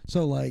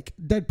 So like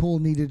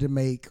Deadpool needed to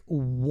make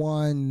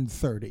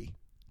 130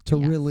 to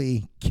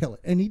really kill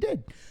it. And he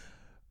did.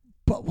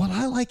 But what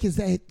I like is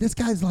that this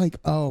guy's like,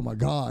 oh my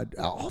God,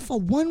 off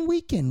of one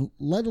weekend,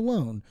 let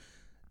alone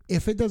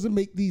if it doesn't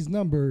make these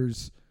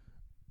numbers,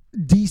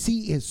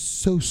 DC is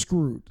so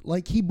screwed.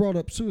 Like he brought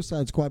up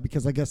Suicide Squad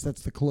because I guess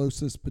that's the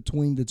closest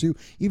between the two.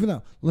 Even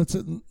though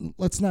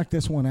let's knock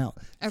this one out.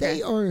 Okay.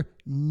 They are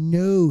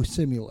no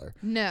similar.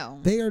 No,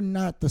 they are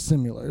not the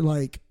similar.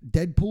 Like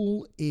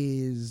Deadpool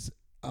is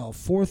a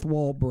fourth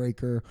wall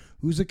breaker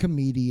who's a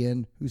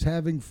comedian who's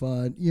having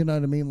fun. You know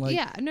what I mean? Like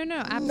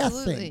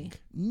absolutely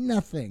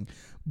nothing.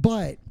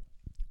 But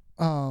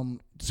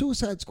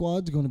Suicide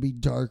Squad's going to be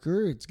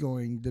darker. It's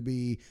going to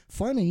be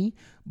funny,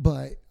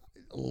 but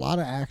a lot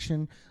of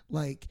action.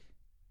 Like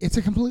it's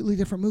a completely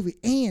different movie.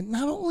 And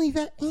not only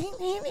that,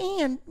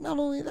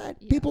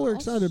 people are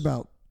excited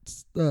about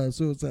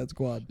Suicide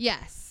Squad.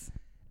 Yes.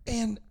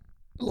 And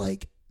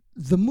like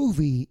the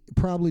movie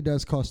probably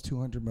does cost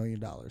 $200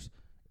 million.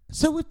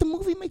 So if the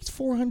movie makes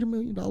 $400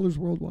 million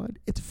worldwide,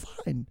 it's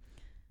fine.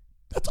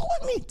 That's all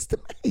it needs to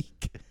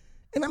make.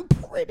 And I'm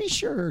pretty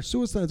sure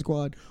Suicide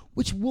Squad,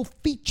 which will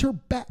feature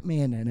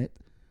Batman in it,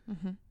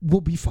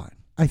 will be fine.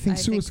 I think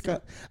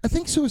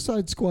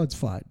Suicide Squad's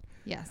fine.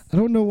 Yes. I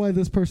don't know why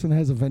this person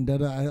has a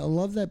vendetta. I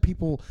love that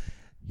people.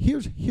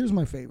 Here's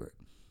my favorite.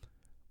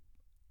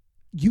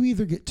 You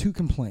either get 2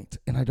 complaints,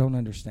 and I don't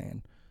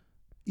understand.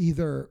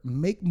 Either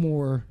make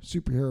more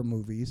superhero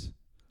movies.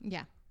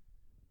 Yeah.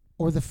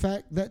 Or the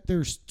fact that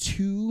there's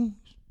 2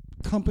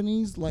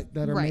 companies like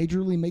that are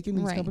majorly making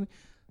these companies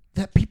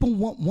that people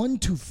want one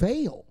to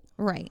fail.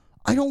 Right.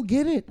 I don't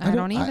get it. I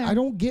don't either. I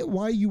don't get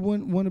why you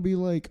wouldn't want to be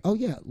like, oh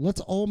yeah,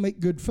 let's all make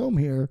good film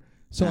here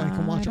so I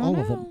can watch all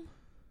of them.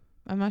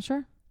 I'm not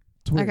sure.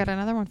 I got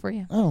another one for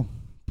you. Oh,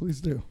 please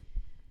do.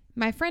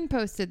 My friend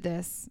posted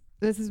this.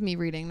 This is me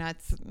reading.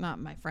 That's not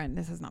my friend.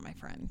 This is not my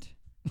friend.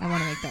 I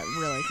want to make that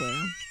really clear.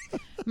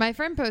 My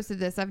friend posted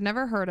this. I've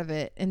never heard of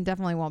it and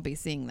definitely won't be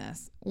seeing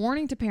this.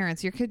 Warning to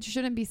parents, your kids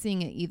shouldn't be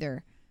seeing it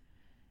either.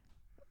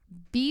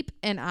 Beep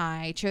and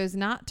I chose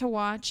not to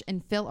watch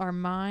and fill our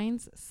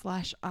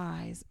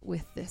minds/eyes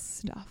with this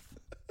stuff.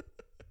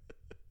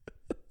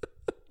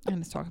 And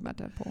let's talk about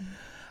Deadpool.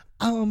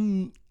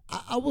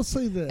 I will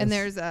say this. And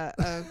there's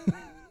a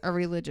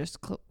religious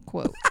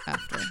quote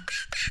after.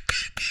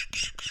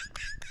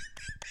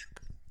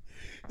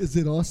 Is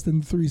it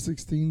Austin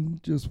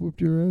 3:16 just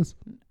whooped your ass?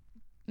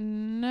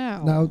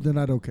 No. No, then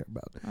I don't care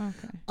about it.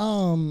 Okay.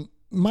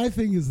 My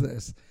thing is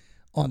this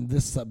on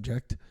this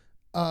subject.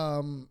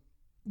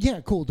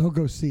 Yeah, cool. Don't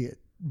go see it.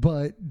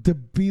 But to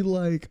be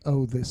like,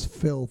 oh, this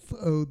filth,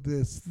 oh,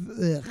 this,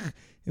 ugh,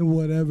 and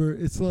whatever.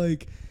 It's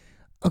like,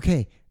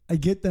 okay, I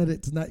get that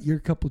it's not your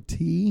cup of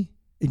tea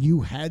and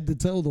you had to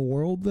tell the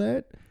world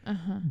that.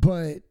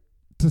 But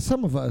to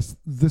some of us,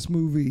 this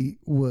movie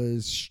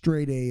was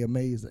straight A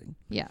amazing.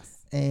 Yes.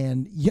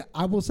 And yeah,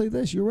 I will say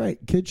this. You're right.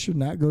 Kids should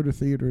not go to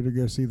theater to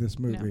go see this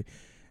movie.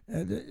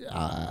 No.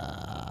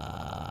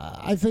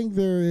 I think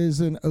there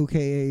is an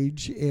okay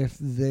age if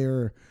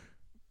they're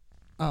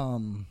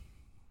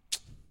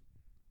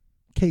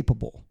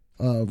capable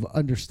of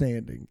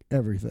understanding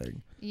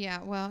everything.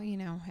 Yeah, well, you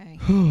know, hey.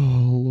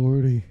 Oh,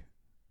 Lordy.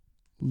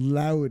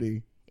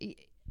 Loudy.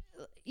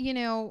 You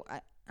know.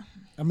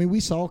 I mean,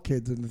 we saw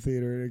kids in the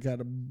theater and it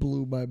kind of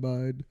blew my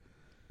mind.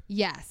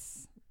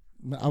 Yes.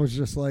 I was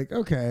just like,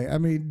 okay, I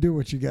mean, do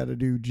what you got to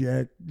do,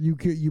 Jack. You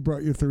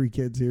brought your 3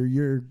 kids here.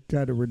 You're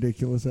kind of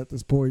ridiculous at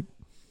this point.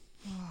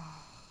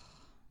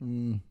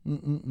 Can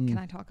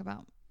I talk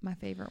about my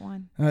favorite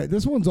one? All right,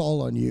 this one's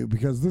all on you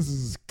because this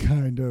is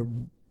kind of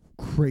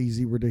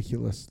crazy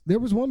ridiculous. There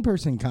was one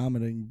person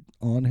commenting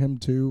on him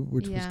too,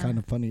 which was kind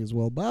of funny as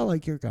well. But I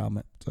like your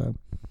comment, so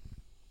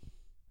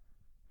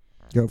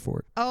go for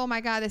it. Oh my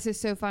God, this is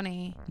so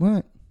funny.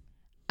 What?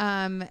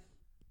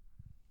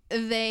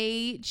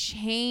 They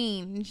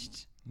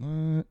changed.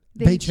 What?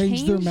 They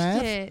changed their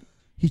math? It.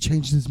 He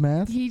changed his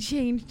math? He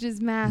changed his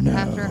math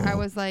after I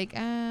was like,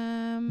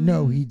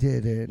 No, he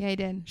didn't. Yeah, he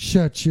did.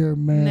 Shut your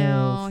mouth.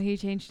 No, he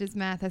changed his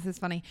math. This is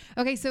funny.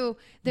 Okay, so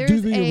there's do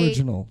the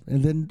original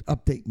and then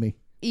update me.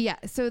 Yeah,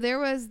 so there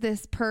was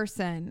this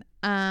person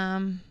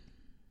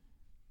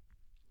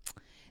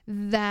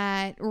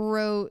that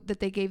wrote that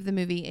they gave the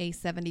movie a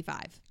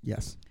 75.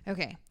 Yes.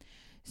 Okay.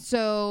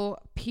 So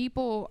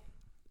people,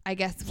 I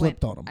guess,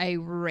 flipped on him.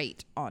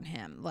 Irate on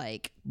him,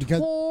 like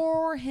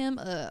tore him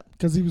up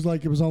because he was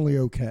like, it was only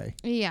okay.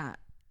 Yeah,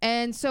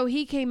 and so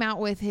he came out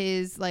with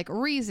his like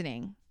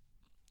reasoning.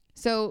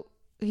 So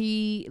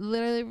he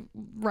literally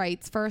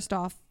writes, first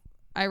off,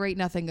 I rate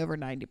nothing over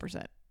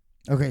 90%.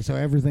 Okay, so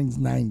everything's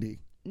 90.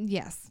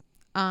 Yes,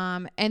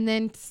 and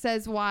then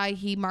says why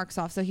he marks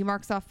off. So he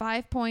marks off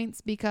 5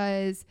 points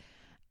because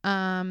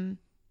there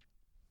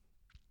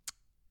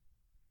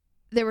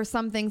were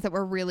some things that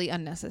were really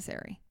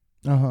unnecessary.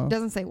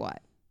 Doesn't say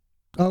what.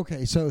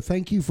 Okay, so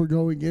thank you for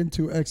going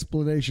into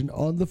explanation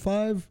on the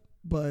 5,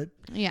 but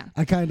yeah,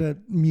 I kind of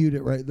mute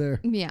it right there.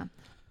 Yeah.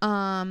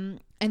 And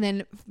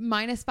then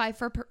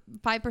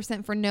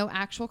 -5% for no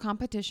actual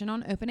competition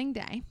on opening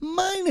day.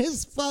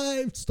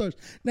 -5 stars.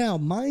 Now,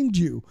 mind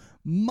you,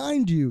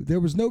 there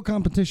was no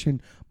competition,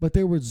 but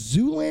there was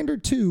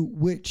Zoolander 2,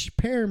 which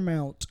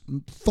Paramount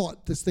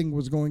thought this thing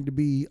was going to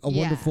be a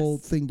wonderful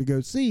thing to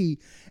go see,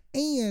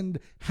 and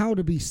How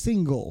to Be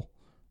Single,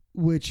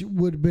 which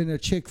would have been a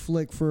chick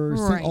flick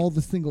for all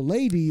the single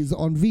ladies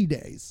on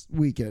V-Days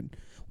weekend,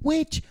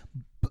 which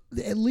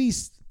at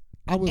least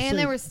I would say. And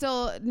there was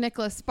still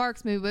Nicholas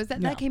Sparks movie.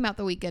 That came out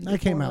the weekend before,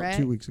 that came out right?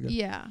 2 weeks ago.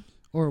 Yeah.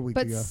 Or a week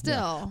ago. But still.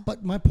 Yeah.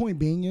 But my point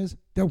being is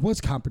there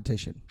was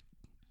competition.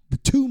 The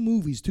two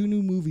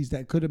new movies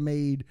that could have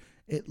made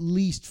at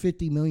least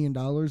 $50 million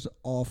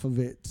off of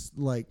its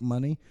like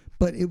money,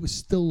 but it was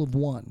still of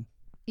one.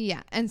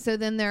 Yeah. And so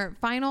then their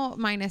final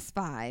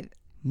 -5.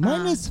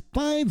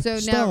 -5 so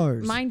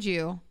stars. Now, mind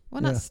you,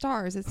 well, not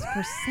stars, it's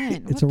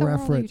percent. It's what a the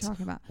reference. World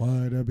are you talking about?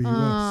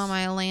 YWS.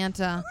 My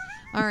Atlanta.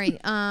 All right.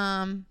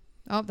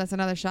 Oh, that's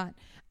another shot.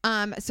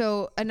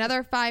 So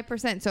another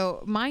 5%.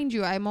 So mind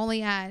you, I'm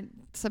only at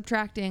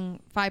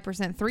subtracting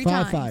 5% 3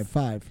 times.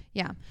 5.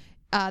 Yeah.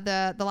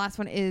 The last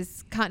one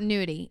is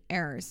continuity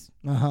errors.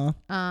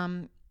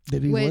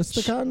 Did he list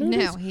the continuities?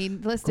 No, he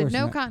listed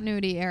no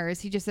continuity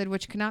errors. He just said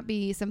which cannot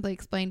be simply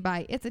explained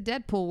by it's a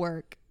Deadpool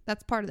work.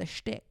 That's part of the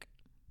shtick.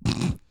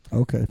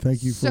 Okay,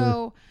 thank you for.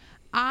 So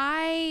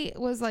I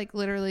was like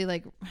literally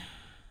like.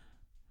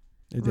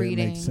 It didn't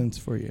make sense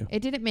for you.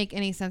 It didn't make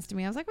any sense to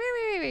me. I was like,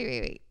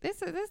 wait.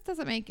 This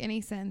doesn't make any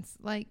sense.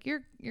 Like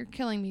you're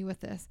killing me with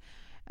this.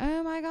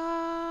 Oh my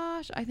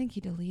gosh. I think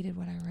he deleted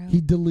what I wrote.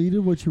 He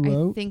deleted what you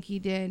wrote? I think he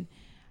did.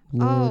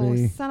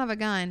 Lordy. Oh, son of a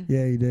gun.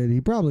 Yeah, he did. He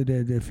probably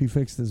did if he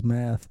fixed his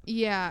math.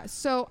 Yeah.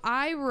 So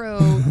I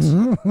wrote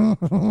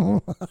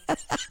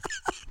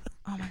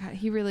oh my God,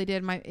 he really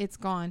did. It's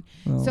gone.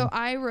 Oh. So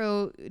I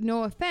wrote,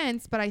 no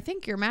offense, but I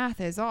think your math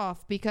is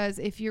off because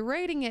if you're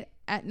rating it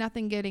at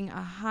nothing getting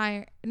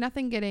higher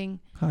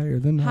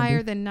than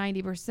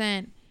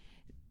 90%,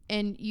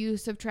 and you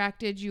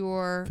subtracted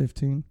your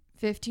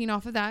 15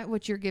 off of that,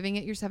 which you're giving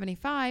it your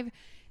 75,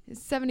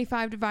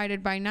 75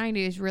 divided by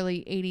 90 is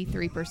really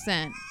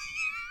 83%.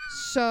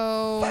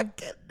 So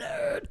fucking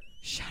nerd.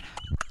 Shut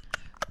up.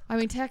 I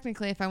mean,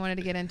 technically, if I wanted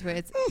to get into it,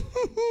 it's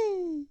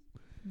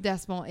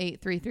decimal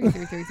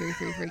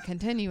 833333333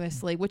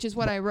 continuously, which is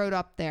what I wrote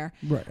up there.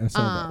 Right. I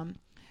saw that.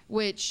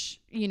 Which,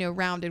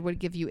 rounded would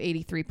give you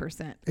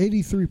 83%.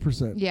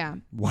 83%. Yeah.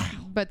 Wow.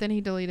 But then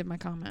he deleted my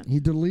comment. He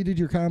deleted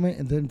your comment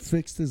and then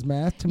fixed his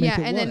math to make it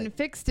and then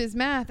fixed his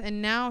math,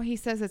 and now he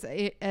says it's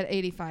at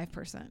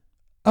 85%.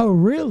 Oh,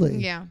 really?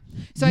 Yeah.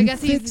 So I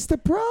guess he fixed the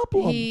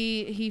problem.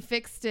 He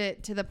fixed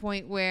it to the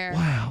point where.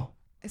 Wow.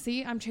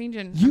 See, I'm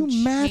changing. You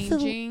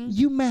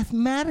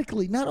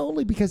mathematically, not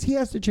only because he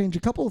has to change a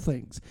couple of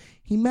things,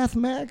 he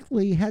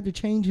mathematically had to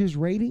change his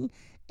rating,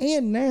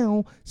 and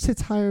now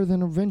sits higher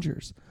than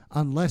Avengers,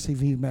 unless if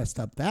he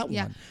messed up that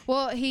one.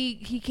 Well,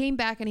 he came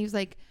back and he was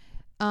like,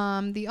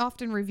 the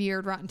often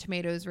revered Rotten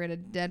Tomatoes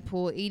rated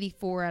Deadpool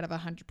 84 out of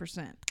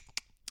 100%.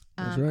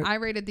 That's right. I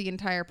rated the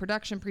entire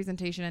production,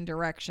 presentation, and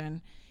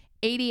direction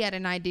 80 out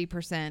of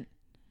 90%.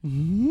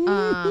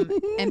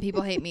 And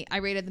people hate me. I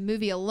rated the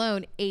movie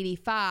alone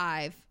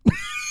 85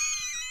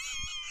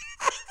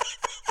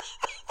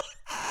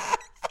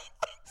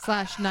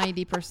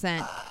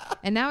 /90%.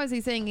 And now is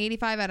he saying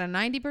 85 out of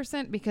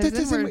 90%? Because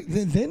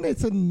then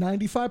it's a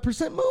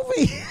 95%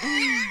 movie.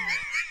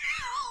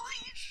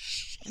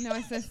 No,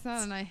 I said so,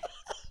 and I.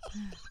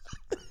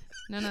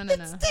 No.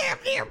 It's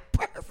damn near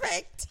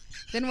perfect.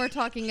 Then we're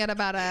talking at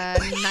about a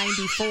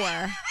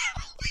 94.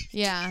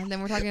 Yeah,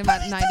 then we're talking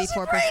about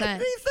 94%.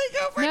 Anything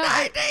over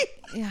 90.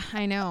 Yeah,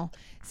 I know.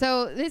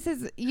 So this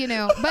is,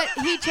 but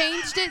he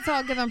changed it, so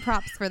I'll give him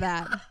props for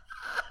that.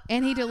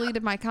 And he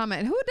deleted my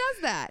comment. Who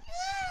does that?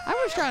 I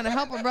was trying to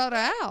help a brother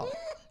out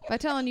by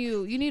telling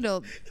you need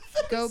to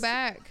go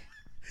back.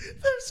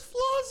 There's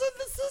flaws in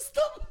the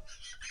system.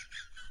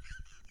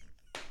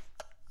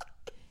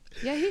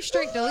 Yeah, he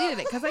straight deleted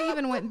it because I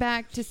even went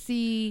back to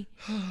see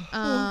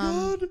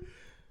the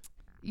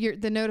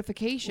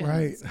notifications.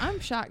 Right. I'm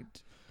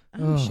shocked. I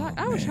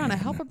was trying to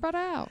help a brother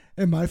out.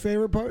 And my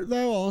favorite part,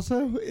 though,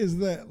 also, is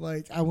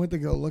that, I went to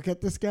go look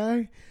at this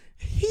guy.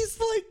 He's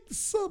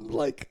some,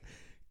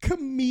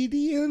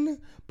 comedian,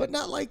 but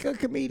not like a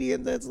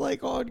comedian that's,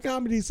 on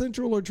Comedy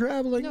Central or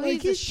traveling. No,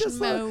 he's just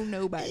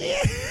nobody.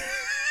 Yeah.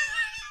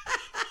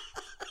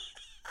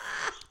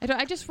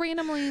 I just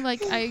randomly,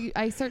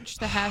 I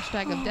searched the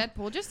hashtag of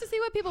Deadpool just to see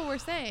what people were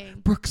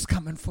saying. Brooke's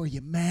coming for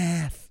you,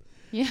 math.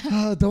 Yeah.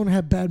 Oh, don't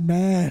have bad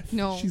math.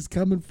 No. She's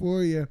coming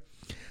for you.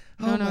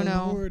 No.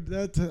 Lord,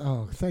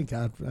 thank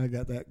God I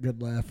got that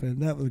good laugh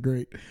in. That was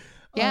great.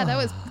 Yeah,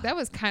 that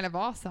was kind of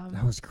awesome.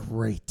 That was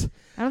great.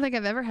 I don't think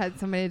I've ever had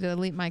somebody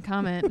delete my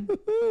comment.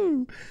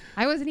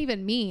 I wasn't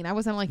even mean. I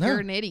wasn't you're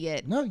an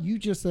idiot. No, you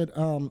just said,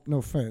 no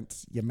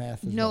offense, your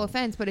math is no wrong.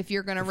 Offense, but if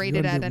you're going to rate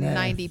it at a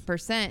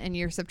 90% and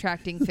you're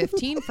subtracting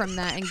 15 from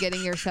that and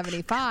getting your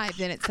 75,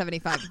 then it's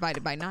 75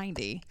 divided by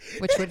 90,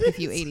 which would give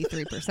you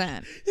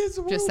 83%. His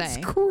world's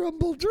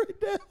crumbled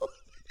right now.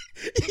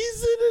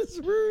 He's in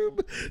his room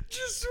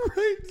just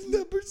writing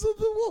numbers on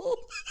the wall.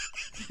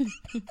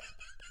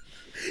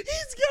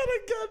 He's got a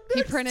gun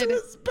next to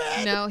his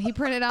bed. No, he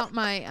printed out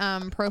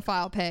my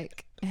profile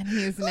pic, and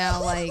he's now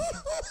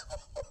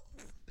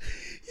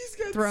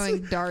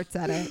throwing darts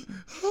at it.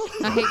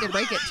 I hate to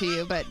break it to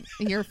you, but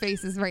your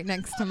face is right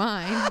next to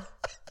mine.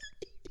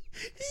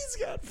 He's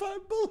got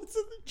 5 bullets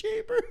in the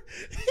chamber.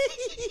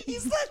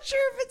 He's not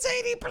sure if it's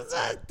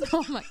 80%.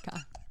 Oh my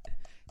God.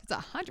 It's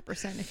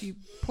 100% if you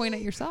point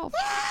at yourself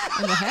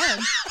in the head.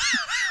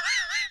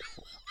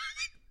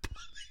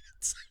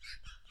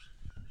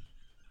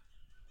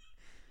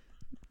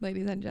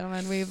 Ladies and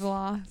gentlemen, we've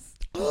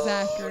lost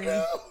Zachary.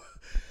 No.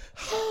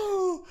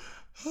 Oh,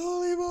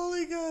 holy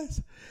moly,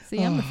 guys.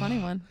 See, I'm the funny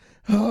one.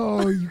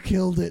 Oh, you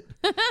killed it.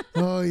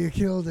 You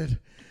killed it.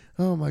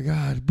 Oh, my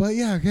God. But,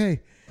 yeah,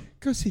 okay.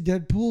 Go see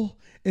Deadpool.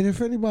 And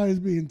if anybody's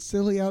being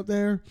silly out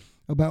there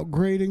about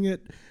grading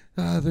it,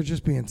 they're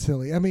just being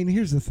silly. I mean,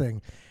 here's the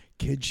thing.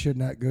 Kids should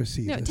not go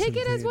see this. Take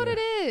it as what it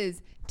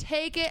is.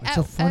 Take it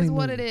as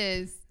what it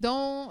is.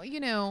 Don't,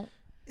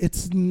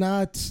 It's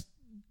not...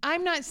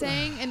 I'm not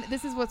saying, and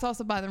this is what's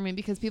also bothering me,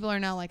 because people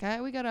are now we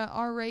got to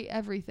R-rate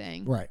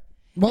everything. Right.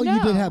 Well,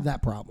 you did have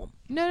that problem.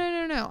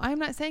 No. I'm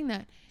not saying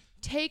that.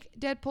 Take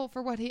Deadpool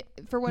for what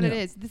it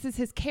is. This is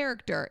his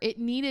character. It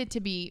needed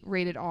to be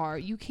rated R.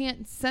 You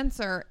can't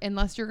censor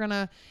unless you're going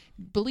to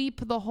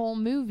bleep the whole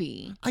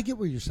movie. I get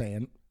what you're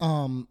saying.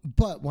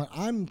 But when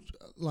I'm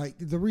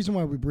the reason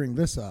why we bring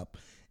this up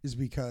is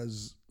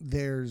because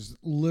there's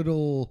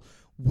little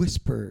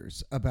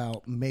whispers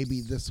about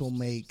maybe this will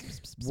make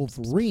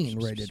Wolverine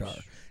rated R.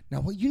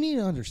 Now, what you need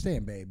to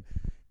understand, babe,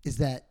 is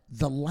that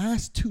the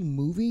last 2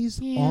 movies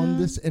on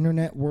this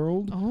internet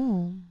world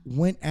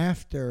went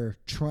after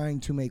trying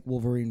to make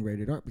Wolverine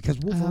rated R, because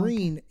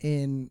Wolverine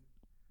in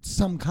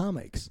some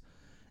comics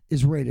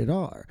is rated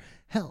R.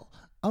 Hell,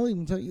 I'll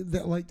even tell you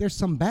that there's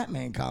some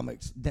Batman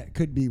comics that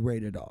could be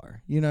rated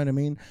R. You know what I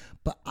mean?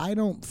 But I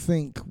don't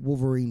think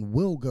Wolverine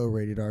will go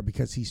rated R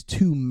because he's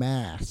too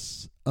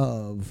mass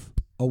of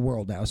a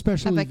world now,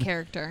 especially of a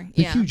character.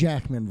 The Hugh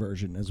Jackman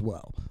version as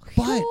well.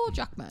 Hugh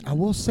Jackman. I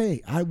will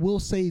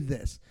say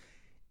this.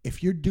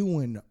 If you're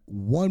doing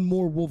one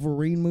more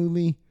Wolverine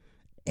movie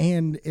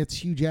and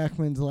it's Hugh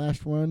Jackman's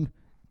last one,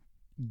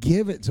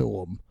 give it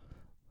to him.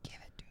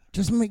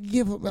 Just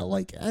give it,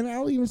 like, and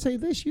I'll even say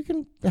this: you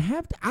can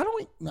have. I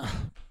don't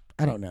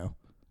know.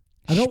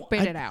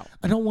 Spit it out.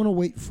 I don't want to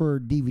wait for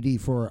DVD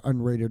for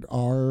unrated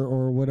R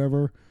or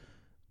whatever.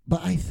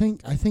 But I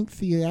think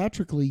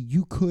theatrically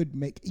you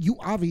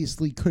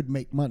obviously could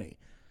make money.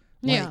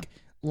 Like,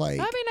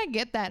 I mean, I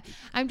get that.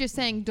 I'm just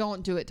saying,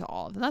 don't do it to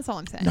all of them. That's all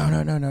I'm saying.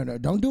 No.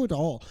 Don't do it to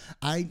all.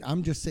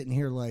 I'm just sitting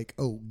here like,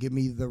 oh, give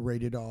me the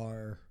rated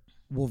R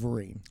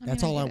Wolverine.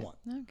 That's all I want.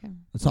 Okay.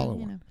 That's all I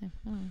want.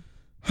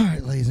 All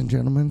right, ladies and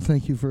gentlemen,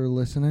 thank you for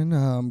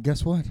listening.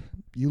 Guess what?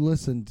 You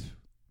listened.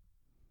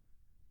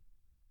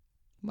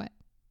 What?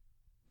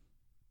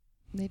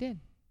 They did.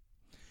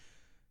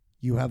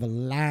 You have a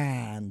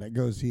line that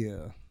goes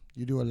here.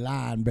 You do a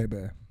line,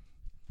 baby.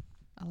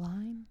 A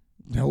line?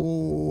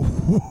 No.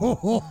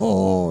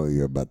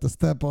 You're about to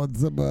step on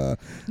some... Nope.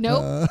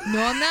 No,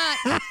 I'm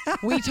not.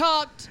 We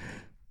talked.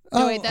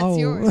 No, wait, that's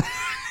yours.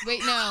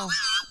 Wait, no.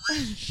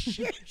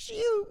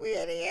 You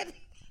idiot.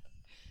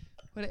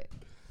 What?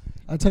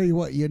 I tell you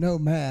what, you know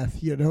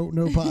math. You don't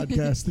know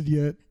podcasting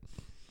yet.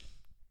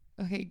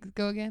 Okay,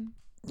 go again.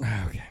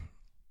 Okay.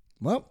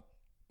 Well,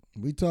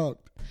 we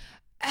talked.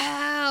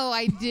 Ow,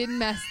 I did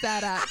mess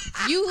that up.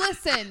 You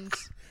listened.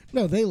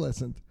 No, they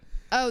listened.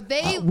 Oh,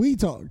 we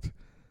talked.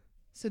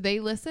 So they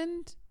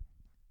listened?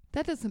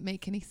 That doesn't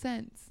make any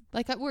sense.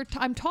 Like,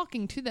 I'm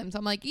talking to them, so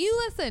I'm like, you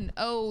listen.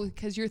 Oh,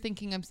 because you're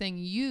thinking I'm saying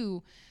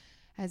you,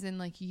 as in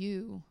like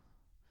you.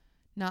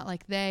 Not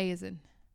like they, as in...